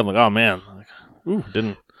I'll wake up like, oh man,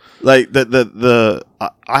 didn't. Like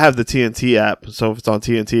I have the TNT app, so if it's on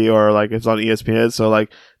TNT or like if it's on ESPN, so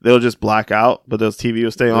like they'll just black out, but those TV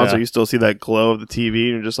will stay on, so you still see that glow of the TV, and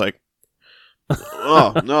you're just like,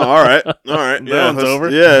 oh no, all right, yeah, it's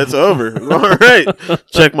over. Yeah, it's over. All right,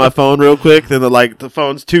 check my phone real quick. Then the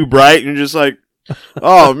phone's too bright, and you're just like,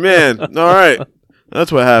 oh man, all right,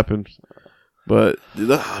 that's what happened. But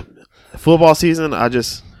the football season,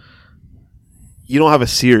 you don't have a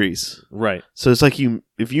series, right? So it's like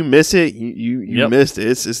if you miss it, you missed it.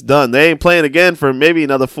 It's done. They ain't playing again for maybe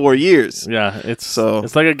another 4 years. Yeah, it's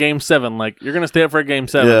like a game 7. Like, you're gonna stay up for a game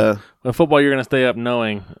 7. Yeah. But football, you're gonna stay up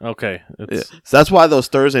knowing, okay. So that's why those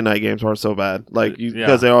Thursday night games aren't so bad. Like,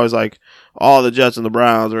 because they're always like, the Jets and the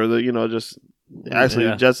Browns, or the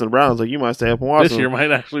the Jets and the Browns. Like, you might stay up and watch this them. year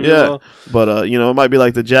might actually be well. But it might be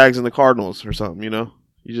like the Jags and the Cardinals or something. You don't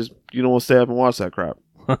want to stay up and watch that crap.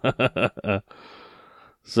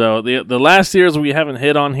 So the last series we haven't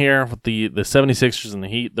hit on here with the 76ers and the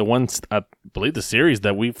Heat, the ones I believe the series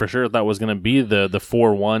that we for sure thought was going to be the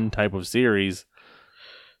 4-1 type of series.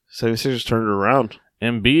 76ers turned it around.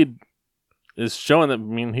 Embiid is showing that,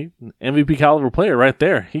 he MVP caliber player right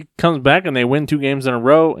there. He comes back and they win 2 games in a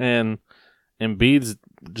row, and Embiid's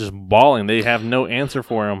just balling. They have no answer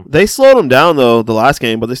for him. They slowed him down though the last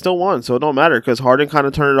game, but they still won, so it don't matter because Harden kind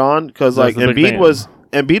of turned it on because like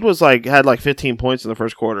Embiid was like had like 15 points in the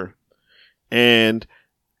first quarter, and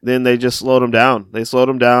then they just slowed him down. They slowed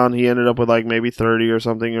him down. He ended up with like maybe 30 or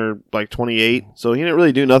something, or like 28. So he didn't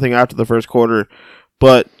really do nothing after the first quarter,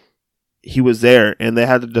 but he was there, and they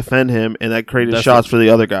had to defend him, and that created shots for the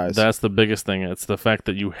other guys. That's the biggest thing. It's the fact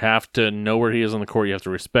that you have to know where he is on the court. You have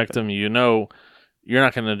to respect him. You're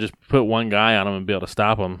not going to just put one guy on him and be able to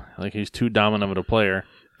stop him. Like, he's too dominant of a player.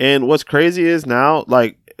 And what's crazy is now,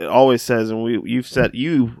 like it always says, and you said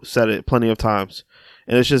it plenty of times,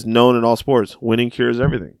 and it's just known in all sports, winning cures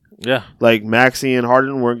everything. Yeah. Like, Maxey and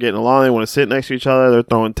Harden weren't getting along. They want to sit next to each other. They're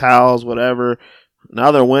throwing towels, whatever.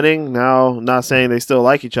 Now they're winning. Now, not saying they still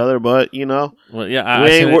like each other, but, well, yeah,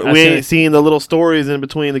 we ain't seeing the little stories in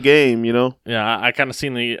between the game, Yeah, I kind of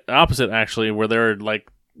seen the opposite, actually, where they're, like,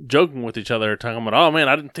 joking with each other, talking about, oh, man,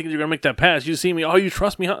 I didn't think you were going to make that pass. You see me. Oh, you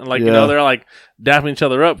trust me, huh? Like, they're, like, dapping each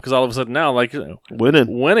other up because all of a sudden now, like,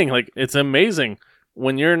 winning. Like, it's amazing.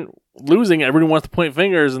 When you're losing, everyone wants to point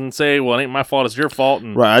fingers and say, well, it ain't my fault, it's your fault.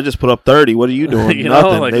 And, right, I just put up 30. What are you doing?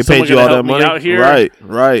 Nothing. Like, they paid you all that money. Out here?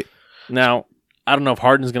 Right. Now, I don't know if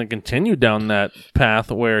Harden's going to continue down that path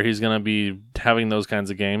where he's going to be having those kinds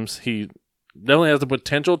of games. He definitely has the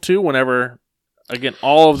potential to whenever, again,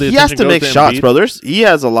 all of the attention goes to make shots, brothers. He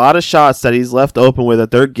has a lot of shots that he's left open with that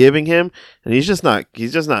they're giving him, and he's just not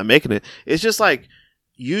making it. It's just like,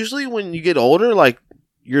 usually when you get older, like,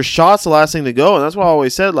 your shot's the last thing to go, and that's why I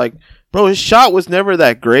always said, like, bro, his shot was never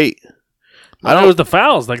that great. It was the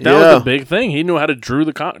fouls. Like, that was the big thing. He knew how to draw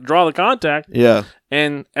the contact. Yeah.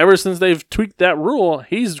 And ever since they've tweaked that rule,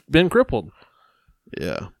 he's been crippled.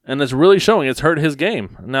 Yeah. And it's really showing. It's hurt his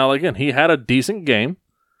game. Now, again, he had a decent game.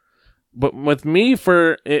 But with me,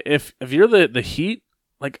 if you're the Heat,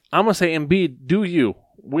 like, I'm going to say, Embiid, do you.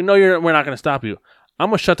 We know we're not going to stop you. I'm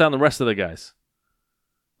going to shut down the rest of the guys.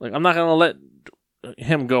 Like, I'm not going to let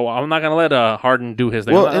him go. I'm not going to let Harden do his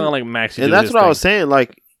thing. I'm not going to let Maxey do his thing. And that's what I was saying.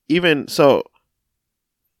 Like, even so,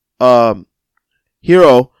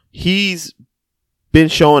 Hero, he's been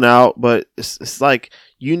showing out, but it's like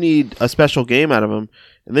you need a special game out of him.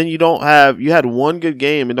 And then you had one good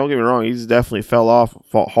game, and don't get me wrong, he's definitely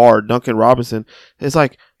fought hard. Duncan Robinson. It's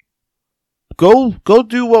like, go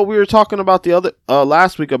do what we were talking about the other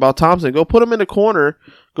last week about Thompson. Go put him in the corner.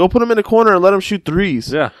 Go put him in the corner and let him shoot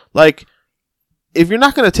threes. Yeah. Like, if you're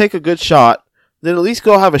not going to take a good shot, then at least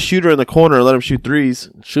go have a shooter in the corner and let him shoot threes.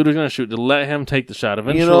 Shooter's going to shoot. To let him take the shot.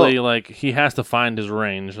 Eventually, like, he has to find his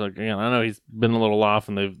range. Like, again, I know he's been a little off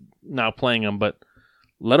and they've not playing him, but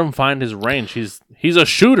let him find his range. He's a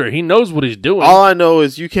shooter. He knows what he's doing. All I know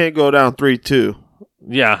is you can't go down 3-2.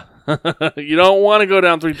 Yeah. You don't want to go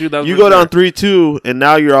down 3-2. You go down 3-2, and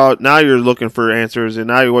now you're out. Now you're looking for answers, and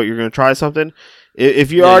now you're going to try something.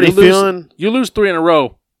 If you're already feeling, you lose 3 in a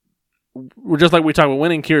row. Just like we talked about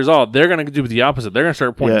winning cures all, they're going to do the opposite. They're going to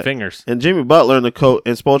start pointing fingers. And Jimmy Butler and the coach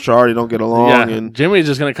and Spoelstra already don't get along. Yeah, and Jimmy's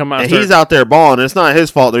just going to come out. And he's out there balling. It's not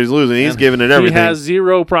his fault that he's losing. He's giving it everything. He has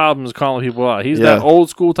zero problems calling people out. He's that old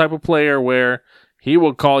school type of player where he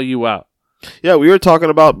will call you out. Yeah, we were talking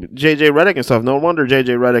about J.J. Redick and stuff. No wonder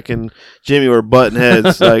J.J. Redick and Jimmy were butting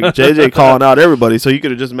heads. Like, J.J. calling out everybody. So you could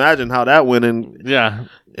have just imagined how that went in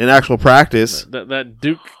actual practice. That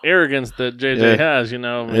Duke arrogance that J.J. has, you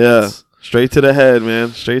know. I mean, straight to the head, man.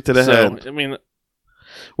 Straight to the head. I mean,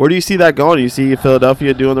 where do you see that going? Do you see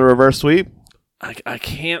Philadelphia doing the reverse sweep? I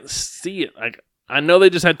can't see it. I know they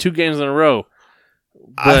just had 2 games in a row.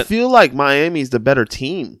 But I feel like Miami's the better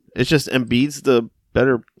team. It's just Embiid's the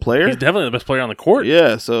better player. He's definitely the best player on the court.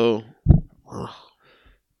 Yeah, so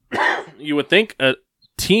you would think a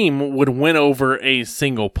team would win over a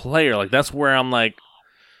single player. Like, that's where I'm like,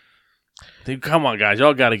 dude, come on, guys.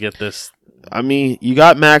 Y'all got to get this. I mean, you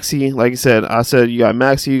got Maxey. Like I said, you got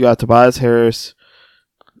Maxey, you got Tobias Harris,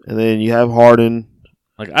 and then you have Harden.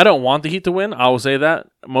 Like, I don't want the Heat to win. I will say that.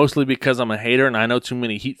 Mostly because I'm a hater and I know too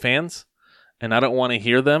many Heat fans, and I don't want to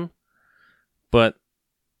hear them. But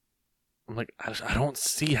I'm like, I don't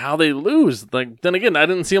see how they lose. Like, then again, I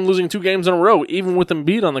didn't see them losing 2 games in a row, even with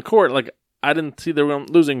Embiid on the court. Like, I didn't see they were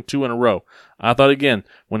losing 2 in a row. I thought, again,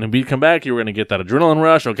 when Embiid come back, you were going to get that adrenaline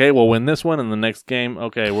rush. Okay, we'll win this one, and the next game,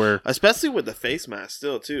 okay, we're... Especially with the face mask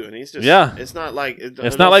still, too. And he's just... Yeah. It's not like...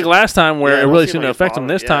 It's not like last time where it really seemed to affect him.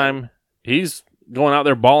 This time, he's going out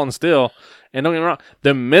there balling still. And don't get me wrong,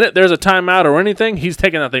 the minute there's a timeout or anything, he's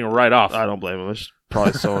taking that thing right off. I don't blame him. It's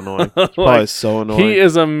probably so annoying. It's probably so annoying. He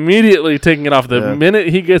is immediately taking it off. The minute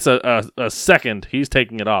he gets a second, he's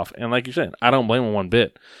taking it off. And like you said, I don't blame him one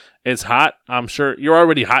bit. It's hot. I'm sure you're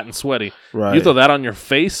already hot and sweaty. Right. You throw that on your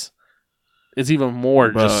face, it's even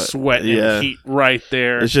more just sweat and heat right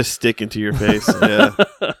there. It's just sticking to your face. Yeah.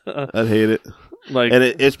 I'd hate it. Like, and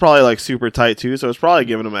it's probably like super tight too, so it's probably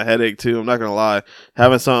giving him a headache too. I'm not gonna lie.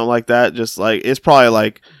 Having something like that, just like, it's probably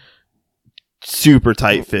like super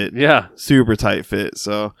tight fit. Yeah. Super tight fit.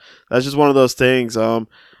 So that's just one of those things. I'm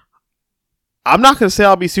not gonna say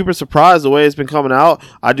I'll be super surprised the way it's been coming out.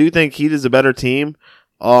 I do think Heat is a better team.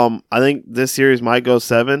 I think this series might go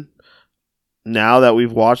 7 now that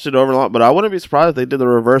we've watched it over long, but I wouldn't be surprised if they did the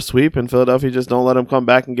reverse sweep and Philadelphia just don't let them come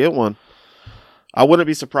back and get one. I wouldn't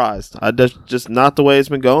be surprised. Just not the way it's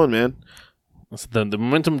been going, man. The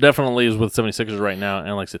momentum definitely is with 76ers right now,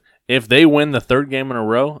 and like I said, if they win the 3rd game in a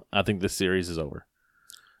row, I think this series is over.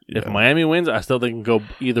 Yeah. If Miami wins, I still think it can go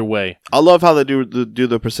either way. I love how they do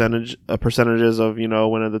the percentages of, you know,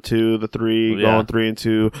 winning the 2, the 3, going 3 and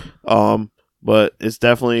 2. But it's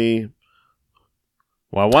definitely...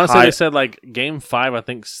 Well, I want to say they said, like, Game 5, I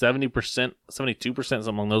think 70%, 72%,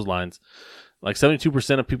 something along those lines. Like,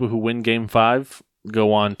 72% of people who win Game 5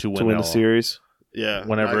 go on to win the series. Yeah.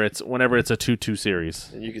 Whenever it's a 2-2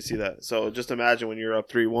 series. And you can see that. So just imagine when you're up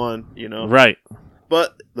 3-1, you know. Right.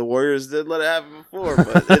 But the Warriors did let it happen before,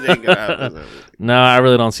 but it ain't going to happen. No, I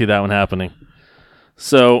really don't see that one happening.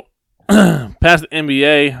 So, past the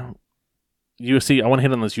NBA... UFC, I want to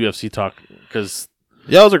hit on this UFC talk because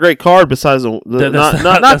it was a great card. Besides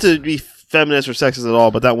not to be feminist or sexist at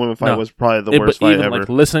all, but that women fight was probably the worst fight ever. Like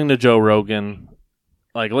listening to Joe Rogan,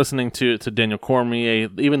 like listening to Daniel Cormier,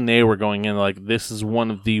 even they were going in like, this is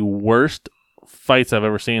one of the worst fights I've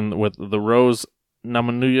ever seen with the Rose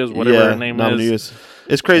Namajunas, whatever her name is.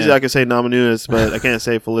 It's crazy I can say Namajunas, but I can't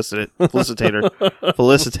say felicitator. Facilitator.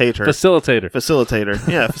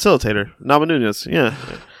 Yeah, facilitator. Namajunas. Yeah.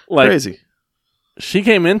 Like, crazy. She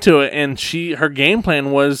came into it and her game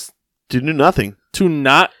plan was to do nothing, to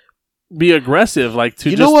not be aggressive. Like,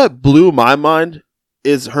 to know what blew my mind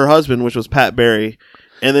is her husband, which was Pat Barry,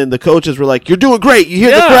 and then the coaches were like, "You're doing great." You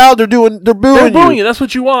hear the crowd; they're booing you. That's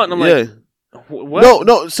what you want. And I'm like, what?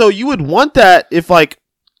 No. So you would want that if like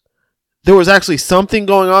there was actually something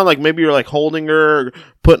going on, like maybe you're like holding her, or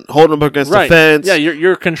holding him against right. the fence. Yeah,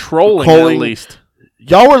 you're controlling at least.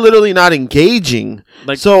 Y'all were literally not engaging.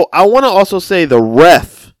 Like, so I want to also say the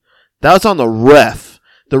ref. That was on the ref.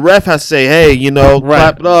 The ref has to say, hey,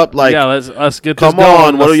 clap it up. Like, yeah, let's get this come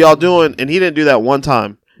going. on, what are y'all doing? And he didn't do that one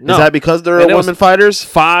time. No. Is that because they're women fighters?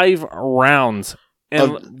 5 rounds.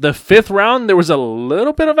 And the 5th round, there was a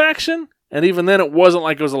little bit of action. And even then, it wasn't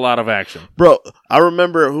like it was a lot of action. Bro, I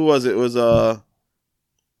remember, who was it? It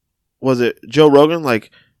was it Joe Rogan? Like,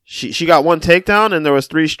 she got 1 takedown and there was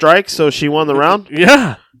 3 strikes, so she won the round?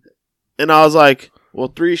 Yeah. And I was like, well,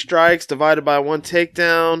 3 strikes divided by 1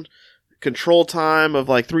 takedown, control time of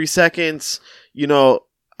like 3 seconds.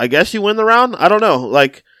 I guess you win the round? I don't know.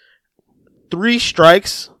 Like, 3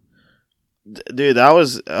 strikes, dude. That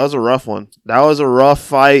was a rough one. That was a rough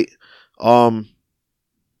fight. I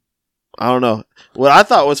don't know. What I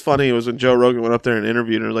thought was funny was when Joe Rogan went up there and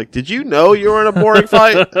interviewed her. Like, did you know you were in a boring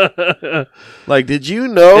fight? Like, did you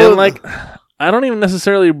know? And like, I don't even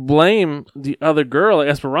necessarily blame the other girl, like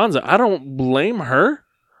Esperanza. I don't blame her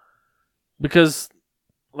because,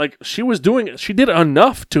 like, she did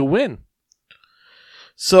enough to win.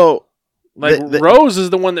 So. Like, Rose is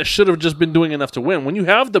the one that should have just been doing enough to win. When you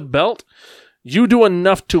have the belt, you do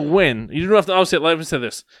enough to win. You do enough to, let me say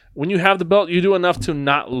this. When you have the belt, you do enough to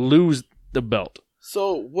not lose the belt.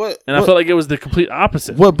 So what? And I felt like it was the complete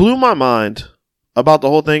opposite. What blew my mind about the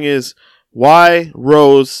whole thing is why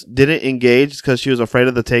Rose didn't engage, because she was afraid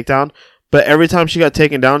of the takedown. But every time she got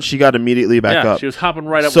taken down, she got immediately back up. She was hopping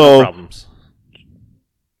right up with the problems.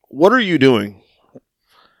 What are you doing?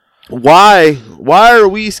 Why are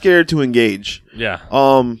we scared to engage? Yeah.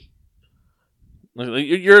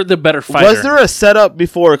 You're the better fighter. Was there a setup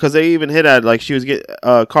before? Because they even hit at, like,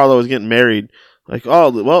 Carla was getting married. Like, oh,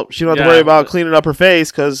 well, she don't have to worry about cleaning up her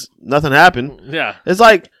face because nothing happened. Yeah. It's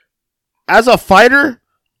like, as a fighter,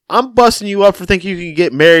 I'm busting you up for thinking you can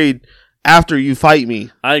get married after you fight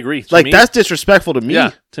me. I agree. That's disrespectful to me.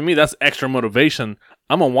 Yeah. To me, that's extra motivation.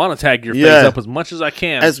 I'm going to want to tag your face up as much as I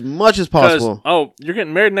can. As much as possible. Oh, you're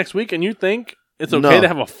getting married next week and you think it's okay to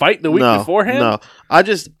have a fight the week beforehand? No. I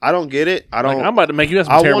don't get it. I'm about to make you have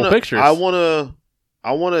some terrible pictures. I want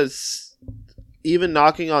to, even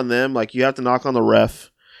knocking on them, like, you have to knock on the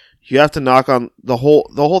ref. You have to knock on the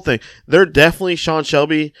whole thing. They're definitely, Sean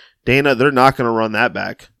Shelby, Dana, they're not going to run that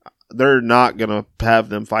back. They're not going to have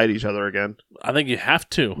them fight each other again. I think you have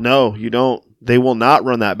to. No, you don't. They will not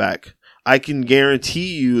run that back. I can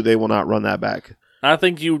guarantee you they will not run that back. I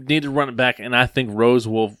think you need to run it back, and I think Rose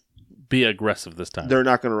will be aggressive this time. They're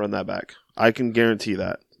not going to run that back. I can guarantee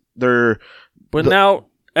that. Now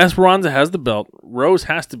Esperanza has the belt. Rose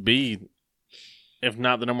has to be, if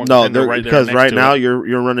not the number one contender, right there. Because right now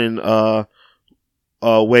you're running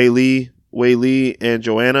Wei Li and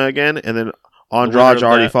Joanna again, and then Andrade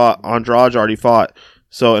already fought.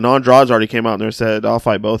 So, and Andrade already came out and said, I'll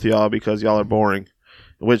fight both of y'all because y'all are boring.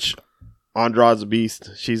 Which, Andrade's a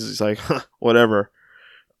beast. She's just like, whatever.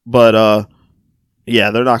 But,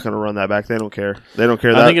 yeah, they're not going to run that back. They don't care.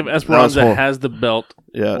 I think if Esperanza has the belt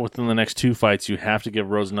within the next 2 fights, you have to give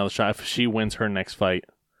Rose another shot if she wins her next fight.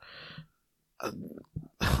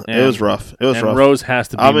 It was rough. Rose has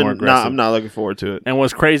to be more aggressive. I'm not looking forward to it. And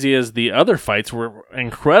what's crazy is the other fights were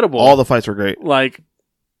incredible. All the fights were great. Like,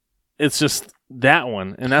 it's just that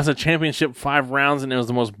one. And that's a championship 5 rounds, and it was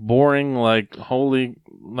the most boring, like,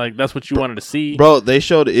 that's what you wanted to see. Bro, they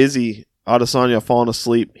showed Izzy Adesanya falling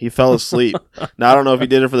asleep. He fell asleep. Now, I don't know if he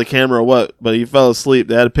did it for the camera or what, but he fell asleep.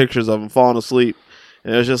 They had pictures of him falling asleep.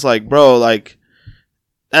 And it was just like, bro, like,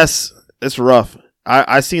 it's rough.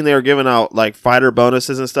 I seen they were giving out, like, fighter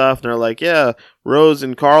bonuses and stuff, and they're like, yeah, Rose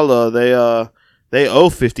and Carla, they owe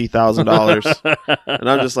 $50,000. And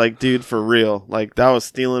I'm just like, dude, for real. Like, that was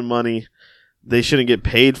stealing money. They shouldn't get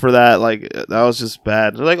paid for that. Like, that was just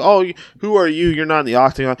bad. They're like, oh, who are you? You're not in the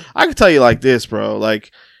octagon. I can tell you like this, bro.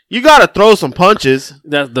 Like, you got to throw some punches.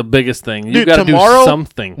 That's the biggest thing. You got to do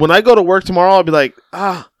something. When I go to work tomorrow, I'll be like,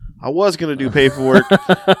 I was going to do paperwork.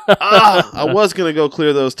 I was going to go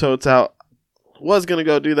clear those totes out. Was going to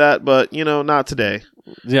go do that, but, not today.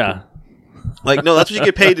 Yeah. Like, no, that's what you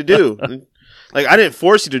get paid to do. Like, I didn't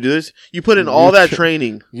force you to do this. You put in all that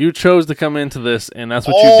training. You chose to come into this, and that's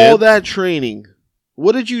what you did. All that training.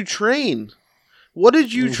 What did you train? Right.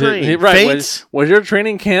 Feints? Was your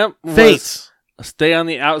training camp feints? Stay on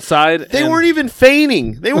the outside. They weren't even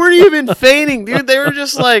feigning. Dude. They were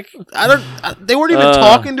just like, they weren't even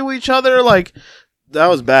talking to each other. Like, that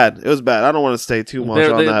was bad. It was bad. I don't want to stay too much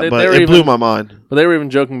on that, but it blew my mind. But they were even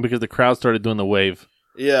joking because the crowd started doing the wave.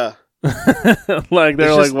 Yeah. Like,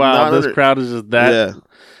 they're like, wow, this crowd is just that. Yeah.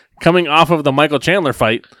 Coming off of the Michael Chandler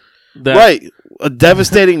fight. Right. A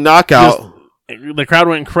devastating knockout. the crowd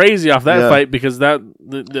went crazy off that fight because the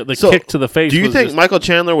kick to the face. Do you think just, Michael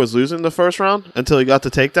Chandler was losing the first round until he got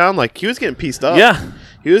the takedown? Like, he was getting pieced up. Yeah.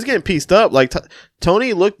 He was getting pieced up. Like,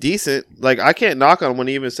 Tony looked decent. Like, I can't knock on him when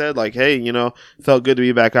he even said, like, hey, felt good to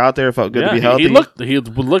be back out there. Felt good to be healthy. He was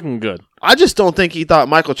looking good. I just don't think he thought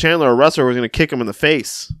Michael Chandler, a wrestler, was going to kick him in the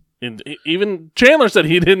face. And even Chandler said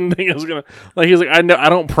he didn't think it was gonna. Like, he's like, I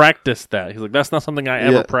don't practice that. He's like, that's not something I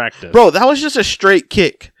ever practice. Bro, that was just a straight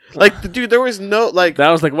kick. Like, dude, there was no, like... That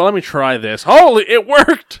was like, well, let me try this. Holy, it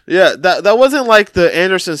worked! Yeah, that wasn't like the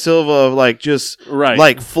Anderson Silva, like, just,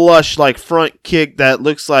 like, flush, like, front kick that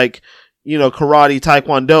looks like, karate,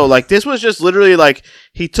 taekwondo. Like, this was just literally, like,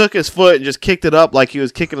 he took his foot and just kicked it up like he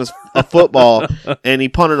was kicking a football, and he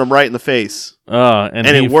punted him right in the face. And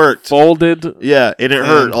it worked. Folded. Yeah, and it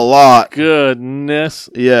hurt a lot. Goodness.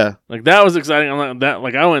 Yeah. Like, that was exciting.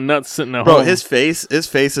 I went nuts sitting at home. Bro, his face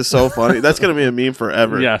is so funny. That's going to be a meme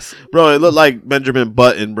forever. Yes. Bro, it looked like Benjamin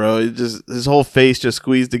Button, bro. His whole face just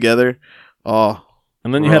squeezed together. Oh.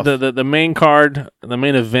 And then rough. You had the main card. The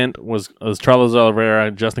main event was Charles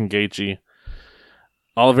Oliveira, Justin Gaethje.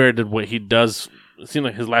 Oliveira did what he does. It seemed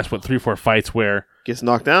like his last 3-4 fights where gets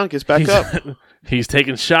knocked down, gets back up. He's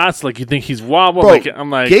taking shots like you think he's wobbled. Bro, I'm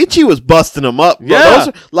like, Gaethje was busting him up. Bro.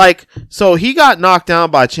 Yeah. So he got knocked down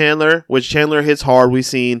by Chandler, which Chandler hits hard. We've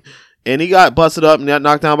seen, and he got busted up and got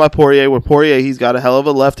knocked down by Poirier. Where Poirier, he's got a hell of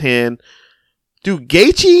a left hand. Dude,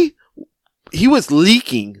 Gaethje, he was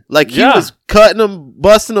leaking. Like, he was cutting him,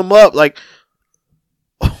 busting him up. Like,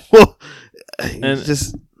 and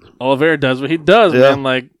just Oliveira does what he does, man.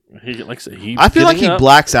 Like, I feel like he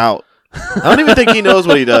blacks out. I don't even think he knows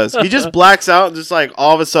what he does. He just blacks out and just like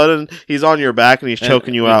all of a sudden he's on your back and he's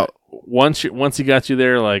choking you out. Once he got you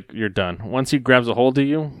there, like, you're done. Once he grabs a hold of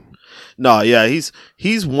you. No, yeah,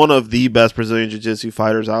 he's one of the best Brazilian Jiu-Jitsu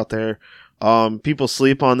fighters out there. People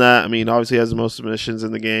sleep on that. I mean, obviously he has the most submissions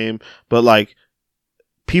in the game, but like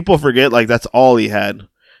people forget like that's all he had.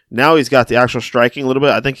 Now he's got the actual striking a little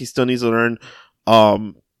bit. I think he still needs to learn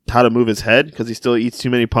how to move his head because he still eats too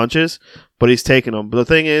many punches, but he's taking them. But the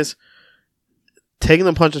thing is, taking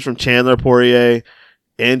the punches from Chandler, Poirier,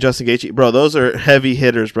 and Justin Gaethje, bro, those are heavy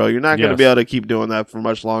hitters, bro. You're not going to be able to keep doing that for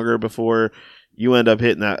much longer before you end up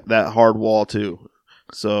hitting that hard wall too.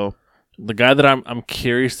 So the guy that I'm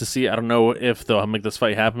curious to see, I don't know if they'll make this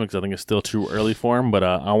fight happen because I think it's still too early for him, but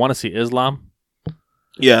I want to see Islam.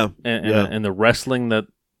 Yeah. And the wrestling that,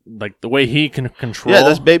 like, the way he can control. Yeah,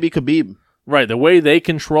 that's baby Khabib. Right, the way they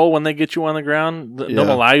control when they get you on the ground, don't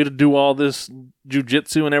allow you to do all this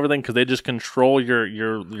jiu-jitsu and everything because they just control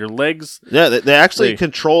your legs. Yeah, they actually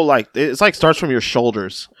control, like, it's like starts from your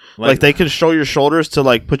shoulders. Like they control your shoulders to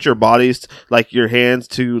like put your bodies, like your hands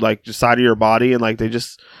to like the side of your body, and like they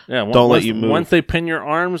just don't let you move. Once they pin your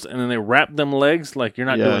arms and then they wrap them legs, like you're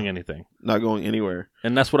not doing anything. Not going anywhere.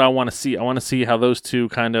 And that's what I want to see. I want to see how those two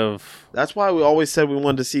kind of... That's why we always said we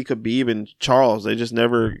wanted to see Khabib and Charles. They just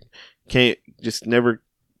never...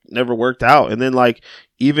 never worked out. And then like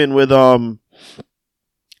even with the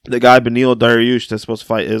guy Beneil Dariush that's supposed to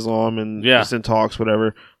fight Islam and just in talks,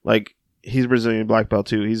 whatever, like he's Brazilian black belt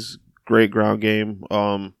too. He's great ground game.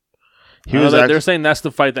 They're saying that's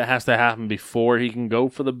the fight that has to happen before he can go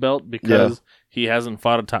for the belt because he hasn't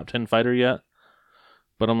fought a top 10 fighter yet.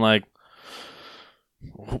 But I'm like,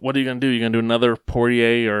 what are you gonna do? You gonna do another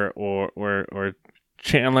Poirier or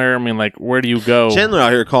Chandler? I mean, like, where do you go? Chandler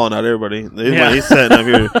out here calling out everybody. He's setting up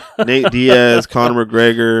here. Nate Diaz, Conor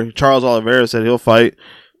McGregor, Charles Oliveira said he'll fight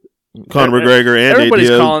Conor McGregor and everybody's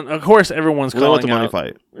Nate Diaz. calling. Of course, everyone's calling. The money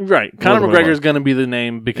fight, right? Conor McGregor is going to be the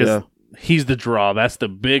name because he's the draw. That's the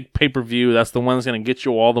big pay-per-view. That's the one that's going to get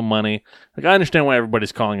you all the money. Like, I understand why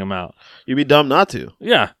everybody's calling him out. You'd be dumb not to.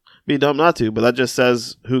 Yeah, be dumb not to. But that just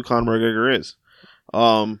says who Conor McGregor is.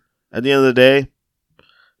 At the end of the day,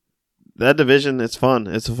 that division, it's fun.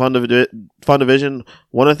 It's a fun division.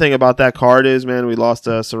 One thing about that card is, man, we lost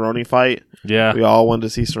a Cerrone fight. Yeah. We all wanted to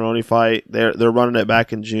see Cerrone fight. They're running it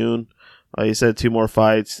back in June. He said 2 more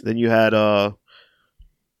fights. Then you had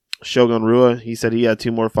Shogun Rua. He said he had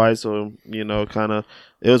 2 more fights. So, kind of,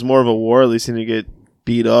 it was more of a war. At least he didn't get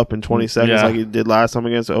beat up in 20 seconds like he did last time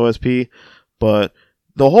against OSP. But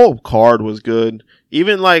the whole card was good.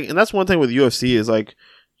 Even like, and that's one thing with UFC is like,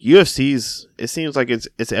 UFC's, it seems like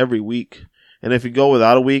it's every week. And if you go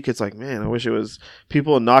without a week, it's like, man, I wish it was,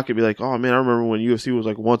 people would knock it, be like, oh man, I remember when UFC was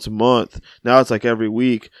like once a month. Now it's like every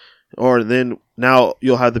week. Or then now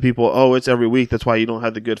you'll have the people, oh, it's every week. That's why you don't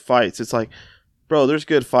have the good fights. It's like, bro, there's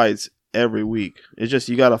good fights every week. It's just,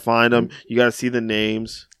 you got to find them. You got to see the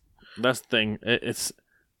names. That's the thing.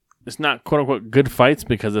 it's not quote unquote good fights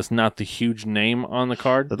because it's not the huge name on the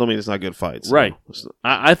card. That don't mean it's not good fights. Right. So.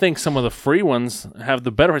 I think some of the free ones have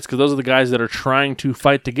the better fights because those are the guys that are trying to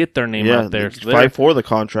fight to get their name out there. So fight for the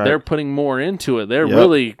contract. They're putting more into it. They're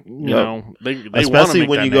really, you know, they especially want to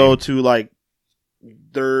when you go to like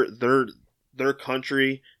their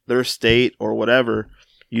country, their state, or whatever.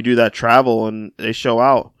 You do that travel and they show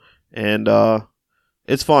out, and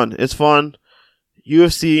it's fun. It's fun.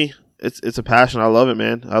 UFC. It's a passion. I love it,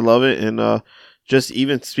 man. I love it. And just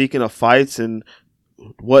even speaking of fights and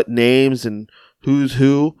what names and who's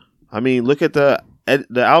who. I mean, look at the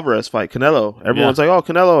Alvarez fight, Canelo. Everyone's like, oh,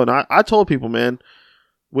 Canelo. And I told people, man,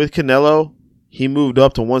 with Canelo, he moved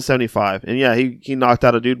up to 175. And yeah, he knocked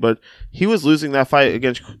out a dude, but he was losing that fight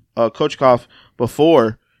against Kochkov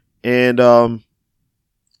before. And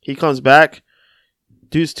he comes back.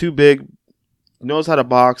 Dude's too big. Knows how to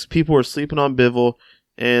box. People were sleeping on Bivol.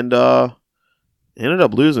 And ended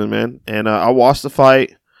up losing, man. And I watched the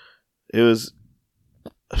fight. It was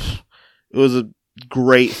a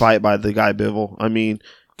great fight by the guy Bivol. I mean,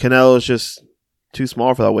 Canelo is just too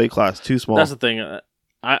small for that weight class. Too small. That's the thing.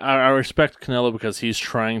 I respect Canelo because he's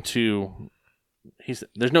trying to.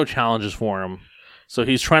 There's no challenges for him, so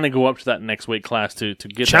he's trying to go up to that next weight class to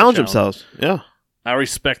get challenge themselves. Yeah. I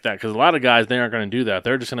respect that because a lot of guys, they aren't going to do that.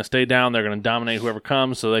 They're just going to stay down. They're going to dominate whoever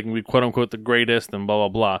comes so they can be quote-unquote the greatest and blah, blah,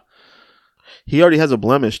 blah. He already has a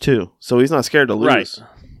blemish, too, so he's not scared to lose. Right.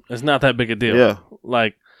 It's not that big a deal. Yeah.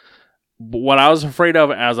 Like, what I was afraid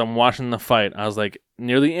of as I'm watching the fight, I was like,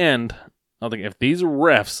 near the end, I was like, if these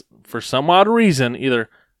refs, for some odd reason,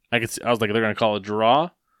 either, I was like, they're going to call it a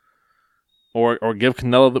draw or give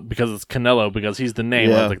Canelo, because it's Canelo, because he's the name.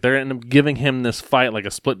 Yeah. I was like, they're going to end up giving him this fight like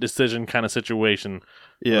a split decision kind of situation.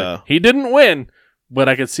 Yeah. Like, he didn't win, but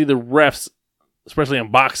I could see the refs, especially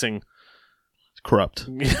in boxing, corrupt.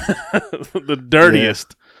 the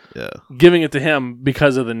dirtiest, giving it to him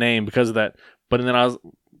because of the name, because of that. But then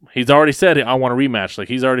he's already said, I want a rematch. Like,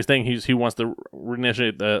 he's already saying he wants to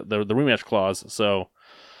reinitiate the rematch clause. So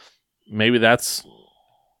maybe that's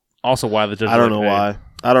also why the judge. I don't know why.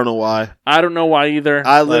 I don't know why either.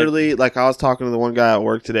 I literally, I was talking to the one guy at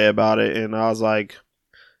work today about it, and I was like,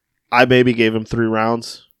 I maybe gave him 3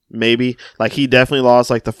 rounds. Maybe. Like, he definitely lost,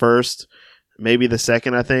 the first, maybe the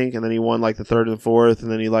second, I think, and then he won, the third and fourth,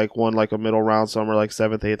 and then he, won, a middle round somewhere,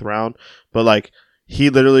 7th, 8th round. But,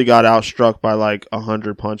 he literally got outstruck by,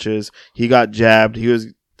 100 punches. He got jabbed. He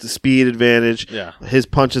was the speed advantage. Yeah. His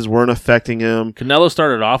punches weren't affecting him. Canelo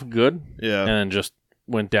started off good. Yeah. And then just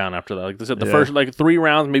went down after that. Like I said, the first 3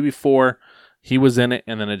 rounds, maybe 4, he was in it,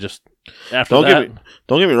 and then it just after that.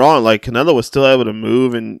 Don't get me wrong. Canelo was still able to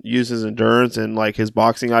move and use his endurance and his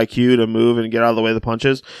boxing IQ to move and get out of the way of the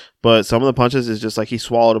punches. But some of the punches is just he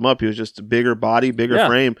swallowed him up. He was just a bigger body, bigger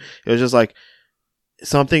frame. It was just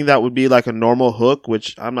something that would be a normal hook,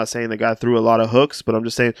 which I'm not saying the guy threw a lot of hooks, but I'm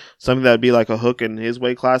just saying something that would be a hook in his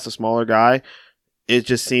weight class, a smaller guy. It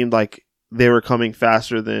just seemed like they were coming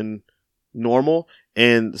faster than normal.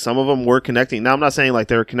 And some of them were connecting. Now, I'm not saying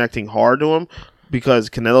they were connecting hard to him, because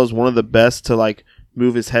Canelo's one of the best to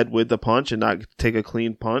move his head with the punch and not take a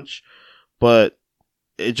clean punch. But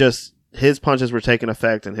it just, his punches were taking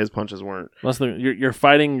effect and his punches weren't. Listen, you're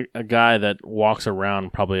fighting a guy that walks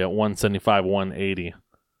around probably at 175, 180.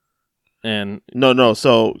 And no.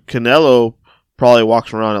 So Canelo probably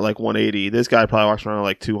walks around at 180. This guy probably walks around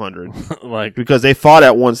at 200. Because they fought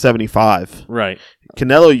at 175. Right.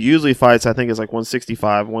 Canelo usually fights, I think it's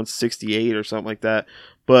 165, 168 or something like that.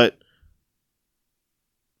 But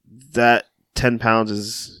that 10 pounds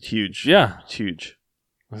is huge. Yeah. It's huge.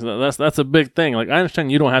 That's a big thing. I understand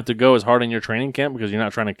you don't have to go as hard in your training camp because you're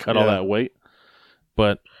not trying to cut all that weight.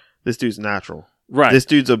 But this dude's natural. Right. This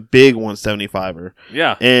dude's a big 175er.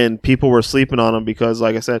 Yeah. And people were sleeping on him because,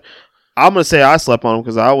 like I said, I'm going to say I slept on him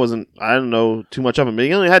because I didn't know too much of him. But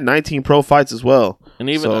he only had 19 pro fights as well. And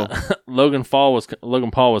even Logan Paul was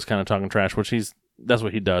kind of talking trash, which that's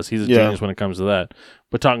what he does. He's a genius when it comes to that.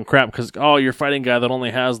 But talking crap because, you're fighting a guy that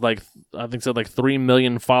only has I think said 3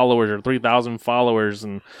 million followers or 3,000 followers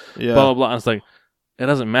and blah, blah, blah. And it's it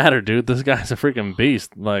doesn't matter, dude. This guy's a freaking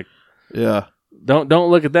beast. Yeah. Don't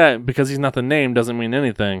look at that because he's not the name doesn't mean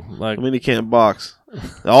anything. He can't box.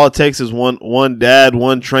 All it takes is one dad,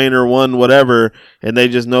 one trainer, one whatever, and they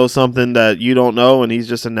just know something that you don't know, and he's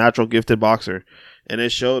just a natural gifted boxer. And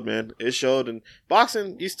it showed, man. It showed. And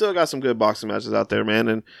boxing, you still got some good boxing matches out there, man.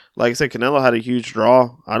 And like I said, Canelo had a huge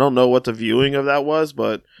draw. I don't know what the viewing of that was,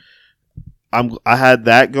 but I had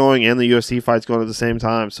that going and the UFC fights going at the same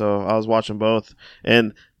time, so I was watching both.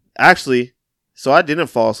 And actually, so I didn't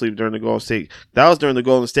fall asleep during the Golden State. That was during the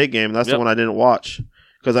Golden State game, and that's the one I didn't watch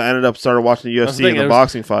because I ended up started watching the That's UFC and the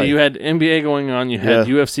boxing fight. You had NBA going on, you had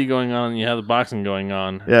UFC going on, and you had the boxing going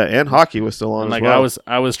on. Yeah, and hockey was still on and as well.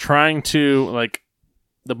 I was trying to like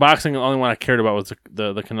the boxing. The only one I cared about was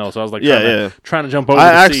the Canelo. So I was like, trying to jump over.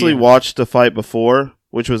 I actually watched the fight before,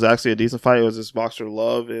 which was actually a decent fight. It was this boxer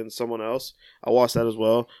Love and someone else. I watched that as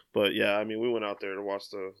well. But yeah, I mean, we went out there to watch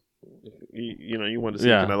the. You wanted to see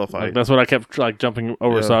the Canelo fight. Like, that's what I kept like jumping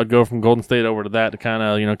over. Yeah. So I'd go from Golden State over to that to kind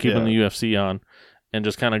of keeping the UFC on, and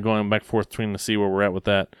just kind of going back and forth between to see where we're at with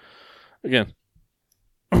that. Again,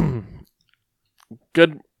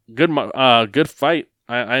 good fight.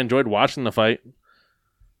 I enjoyed watching the fight.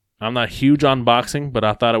 I'm not huge on boxing, but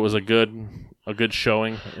I thought it was a good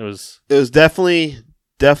showing. It was definitely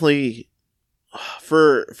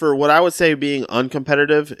for what I would say being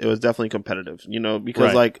uncompetitive, it was definitely competitive.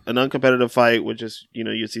 Because like an uncompetitive fight would just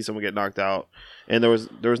you'd see someone get knocked out, and there was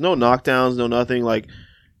no knockdowns, no nothing. Like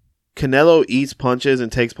Canelo eats punches and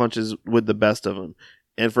takes punches with the best of them,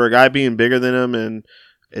 and for a guy being bigger than him, and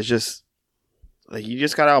it's just like you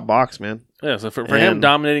just got outboxed, man. Yeah, so for him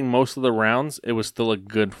dominating most of the rounds, it was still a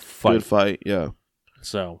good fight. Good fight, yeah.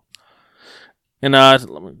 So, and let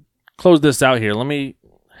me close this out here. Let me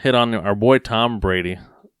hit on our boy Tom Brady.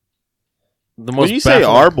 When you say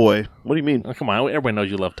our boy, what do you mean? Oh, come on, everybody knows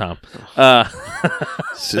you love Tom.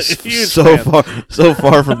 So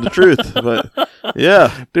far from the truth, but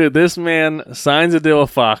yeah, dude, this man signs a deal with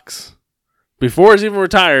Fox before he's even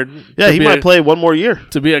retired. Yeah, he might play one more year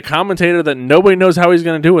to be a commentator that nobody knows how he's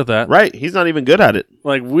going to do with that. Right, he's not even good at it.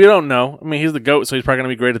 Like we don't know. I mean, he's the GOAT, so he's probably going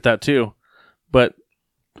to be great at that too. But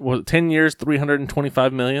was it 10 years,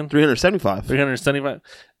 $325 million? 375.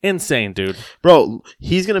 Insane, dude. Bro,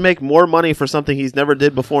 he's going to make more money for something he's never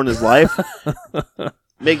did before in his life.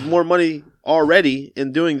 Make more money already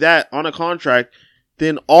in doing that on a contract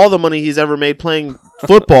than all the money he's ever made playing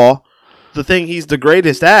football, the thing he's the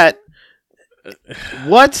greatest at.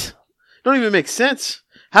 What? Don't even make sense.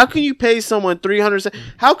 How can you pay someone $300?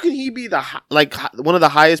 How can he be one of the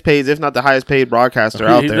highest paid, if not the highest paid broadcaster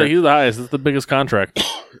out there? He's the highest. It's the biggest contract.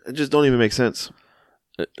 It just don't even make sense.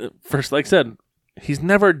 First, like I said, he's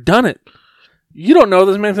never done it. You don't know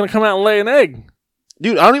this man's going to come out and lay an egg.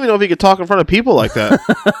 Dude, I don't even know if he could talk in front of people like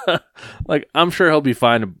that. Like, I'm sure he'll be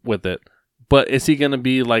fine with it. But is he going to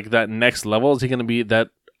be like that next level? Is he going to be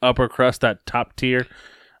that upper crust, that top tier?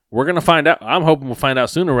 We're going to find out. I'm hoping we'll find out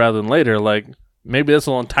sooner rather than later. Like, maybe this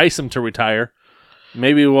will entice him to retire.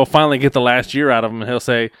 Maybe we'll finally get the last year out of him, and he'll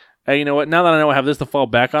say, hey, you know what? Now that I know I have this to fall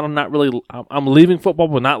back on, I'm leaving football,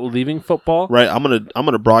 but not leaving football. Right. I'm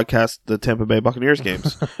gonna broadcast the Tampa Bay Buccaneers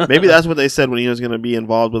games. Maybe that's what they said when he was gonna be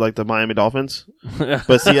involved with like the Miami Dolphins.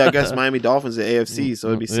 But see, I guess Miami Dolphins the AFC, so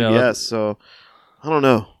it'd be CBS. Yeah, so I don't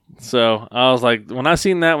know. So I was like, when I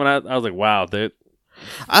seen that, I was like, wow, dude.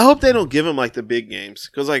 I hope they don't give him like the big games,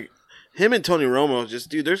 because like him and Tony Romo,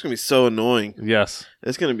 they're just gonna be so annoying. Yes,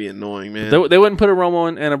 it's gonna be annoying, man. They wouldn't put a Romo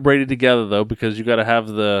and a Brady together though, because you got to have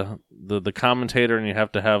the commentator and you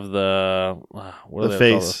have to have the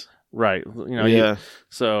face, right?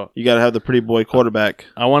 So you got to have the pretty boy quarterback.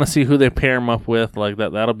 I want to see who they pair him up with, like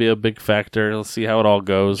that. That'll be a big factor. Let's see how it all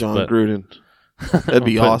goes. John Gruden, that'd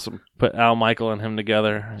be awesome. Put Al Michael and him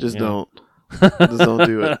together. Just don't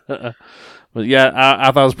do it. But yeah, I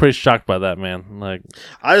thought I was pretty shocked by that, man. Like,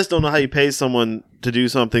 I just don't know how you pay someone to do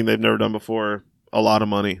something they've never done before a lot of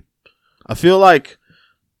money. I feel like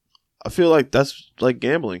that's like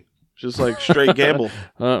gambling, just like straight gamble.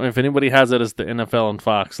 If anybody has it, it's the NFL and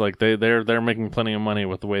Fox. Like they're making plenty of money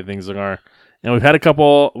with the way things are. And we've had a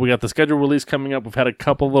couple. We got the schedule release coming up. We've had a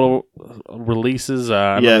couple little releases.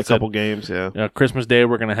 A couple games. Yeah. Christmas Day,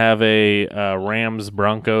 we're gonna have a Rams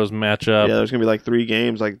Broncos matchup. Yeah, there's gonna be like 3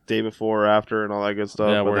 games, like day before or after, and all that good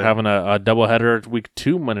stuff. Yeah, we're having a doubleheader week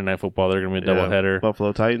 2 Monday Night Football. They're gonna be a doubleheader.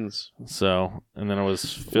 Buffalo Titans. So, and then it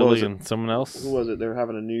was Philly and someone else. Who was it? They're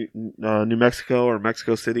having a New Mexico or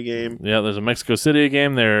Mexico City game. Yeah, there's a Mexico City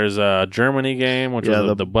game. There's a Germany game, which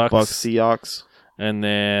is the Bucks Seahawks, and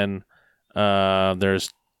then. There's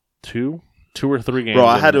two or 3 games. Bro,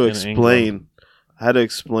 I had to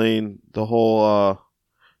explain the whole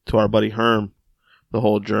to our buddy Herm, the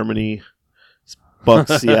whole Germany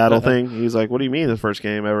Bucks Seattle thing. He's like, "What do you mean the first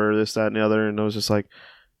game ever? This, that, and the other?" And I was just like,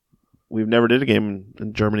 "We've never did a game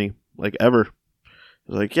in Germany like ever." I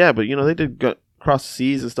was like, "Yeah, but they did go cross the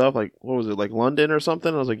seas and stuff. Like, what was it, like London or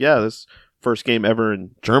something?" I was like, "Yeah, this." First game ever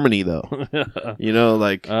in Germany, though.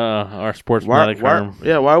 Our sports fanatic. Why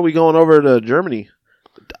are we going over to Germany?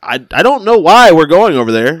 I don't know why we're going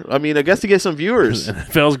over there. I mean, I guess to get some viewers.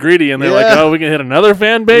 NFL's greedy, and they're like, "Oh, we can hit another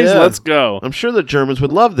fan base. Yeah. Let's go." I'm sure the Germans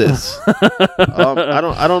would love this. I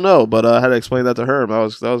don't know, but I had to explain that to her.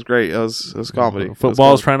 That was great. It was comedy.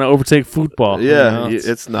 Football's trying to overtake football. Yeah, you know,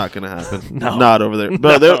 it's not going to happen. No. Not over there.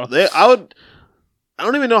 But I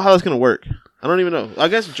don't even know how that's going to work. I don't even know. I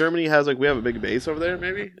guess Germany has we have a big base over there,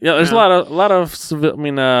 maybe. Yeah, there's a lot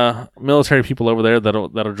of military people over there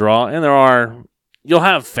that'll draw, and you'll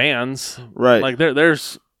have fans, right? Like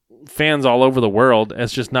there's fans all over the world.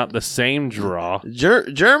 It's just not the same draw.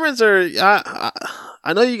 Germans are.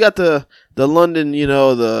 I know you got the London,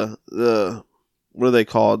 the what are they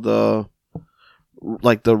called, the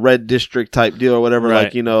red district type deal or whatever,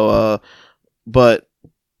 right. but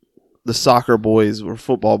the soccer boys or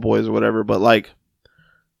football boys or whatever, but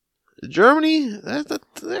Germany,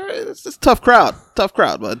 it's a tough crowd,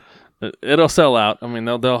 bud. It'll sell out. I mean,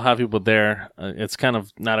 they'll have people there. It's kind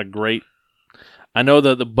of not a great. I know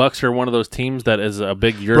that the Bucks are one of those teams that is a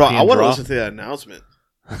big European Bro, I want to draw. listen to that announcement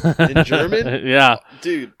in German. Yeah,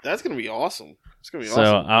 dude, that's gonna be awesome. It's gonna be so,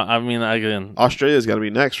 awesome. I mean, again, Australia's got to be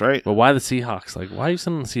next, right? But why the Seahawks? Why are you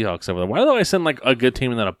sending the Seahawks over there? Why do I send a good team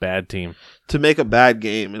and then a bad team? To make a bad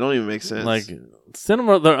game, it don't even make sense. Send them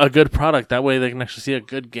a good product. That way they can actually see a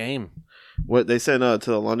good game. What they sent to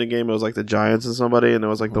the London game, it was the Giants and somebody, and it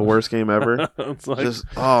was the worst game ever. It's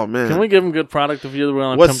oh man, can we give them good product if you're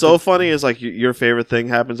willing? What's so funny is your favorite thing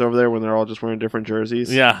happens over there when they're all just wearing different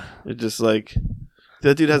jerseys. Yeah, it's just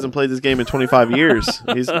that dude hasn't played this game in 25 years.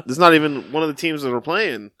 It's not even one of the teams that are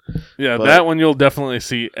playing. Yeah, that one you'll definitely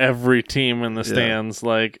see every team in the stands.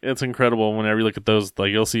 Yeah. It's incredible whenever you look at those.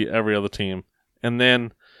 You'll see every other team. And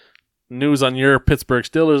then news on your Pittsburgh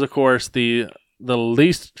Steelers, of course, the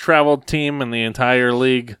least traveled team in the entire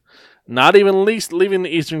league. Not even leaving the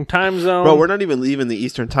Eastern time zone. Bro, we're not even leaving the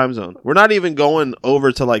Eastern time zone. We're not even going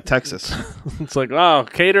over to Texas. It's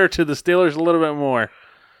cater to the Steelers a little bit more.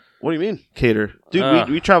 What do you mean, cater? Dude,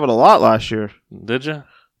 we traveled a lot last year. Did you?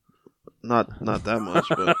 Not that much,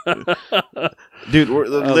 but dude, we're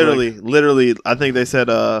literally. I think they said.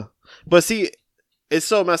 But see, it's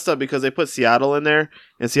so messed up because they put Seattle in there,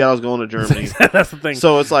 and Seattle's going to Germany. That's the thing.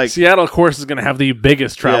 So it's Seattle, of course, is going to have the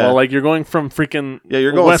biggest travel. You're going from freaking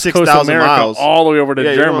you're going West 6,000 miles all the way over to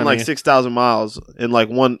Germany. You're going 6,000 miles in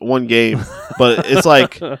one game. But it's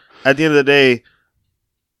at the end of the day.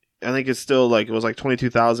 I think it's still it was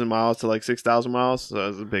 22,000 miles to 6,000 miles. So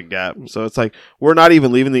it's a big gap. So it's we're not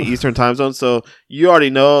even leaving the Eastern time zone. So you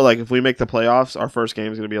already know, if we make the playoffs, our first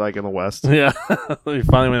game is going to be in the West. Yeah.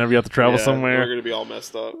 Finally, whenever you have to travel somewhere. We're going to be all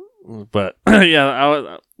messed up. But yeah, I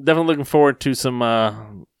was definitely looking forward to some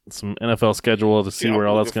NFL schedule to see where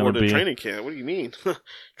all that's going to be. Training camp. What do you mean?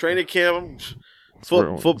 Training camp.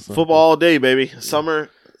 Football all day, baby.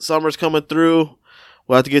 Summer's coming through.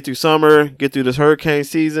 We'll have to get through summer, get through this hurricane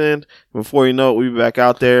season. Before you know it, we'll be back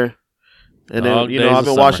out there. And then, I've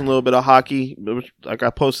been watching a little bit of hockey. I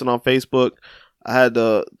posted on Facebook. I had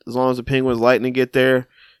as long as the Penguins Lightning get there.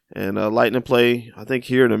 And Lightning play, I think,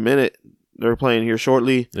 here in a minute. They're playing here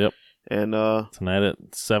shortly. Yep. And tonight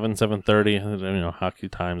at 7:30. Hockey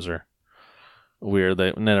times are weird.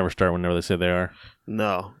 They never start whenever they say they are.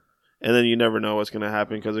 No. And then you never know what's going to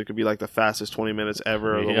happen because it could be the fastest 20 minutes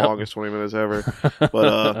ever or the longest 20 minutes ever.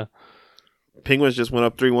 But Penguins just went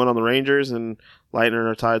up 3-1 on the Rangers, and Lightning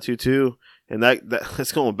are tied 2-2. And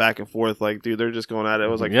that's going back and forth. Dude, they're just going at it. It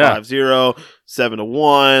was 5-0,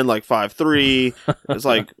 7-1, 5-3. It's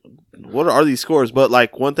what are these scores? But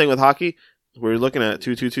one thing with hockey, we're looking at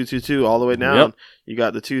 2-2, 2-2, all the way down. Yep. You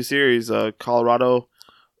got the two series, Colorado.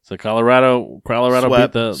 So Colorado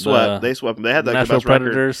beat They swept them. They had the Nashville best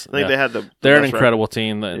Predators. Record. I think they had the. They're an incredible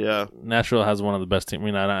team. Yeah. Nashville has one of the best teams.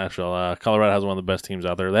 Not Nashville. Colorado has one of the best teams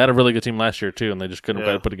out there. They had a really good team last year too, and they just couldn't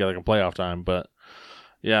quite put together a playoff time. But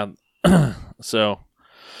yeah, so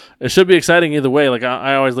it should be exciting either way.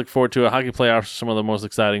 I always look forward to a hockey playoffs. Some of the most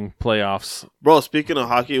exciting playoffs. Bro, speaking of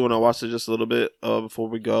hockey, when I watched it just a little bit before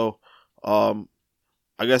we go,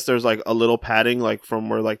 I guess there's a little padding from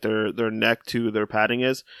where their neck to their padding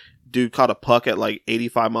is. Dude caught a puck at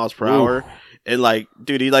 85 miles per hour, and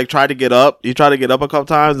dude, he tried to get up. He tried to get up a couple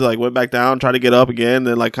times, and went back down, tried to get up again,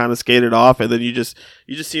 then kind of skated off, and then you just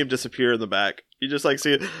see him disappear in the back. You just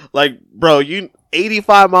see it, bro.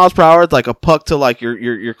 85 miles per hour. It's a puck to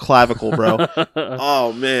your clavicle, bro.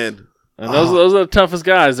 Oh man. And those are the toughest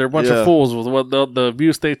guys. They're a bunch of fools with what the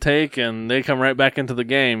abuse they take, and they come right back into the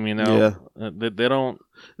game. They don't.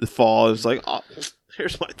 The fall is oh,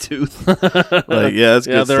 here's my tooth. It's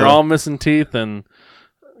good they're stuff. all missing teeth, and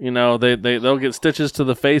they'll get stitches to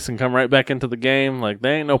the face and come right back into the game.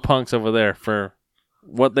 They ain't no punks over there for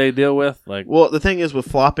what they deal with? Like, well, the thing is with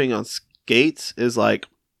flopping on skates is like,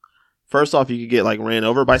 first off, you could get like ran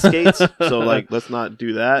over by skates, so like let's not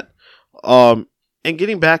do that. And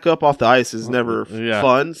getting back up off the ice is never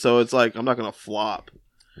fun, so it's like I'm not gonna flop.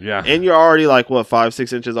 Yeah, and you're already like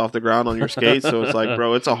 5-6 inches off the ground on your skates, so it's like,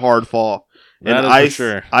 bro, it's a hard fall. And that is ice, for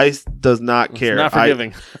sure. Ice does not care. It's not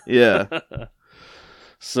forgiving. Yeah.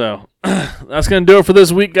 So that's gonna do it for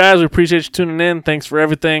this week, guys. We appreciate you tuning in. Thanks for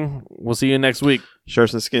everything. We'll see you next week.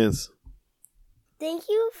 Shirts and Skins. Thank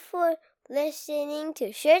you for listening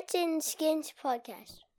to Shirts and Skins podcast.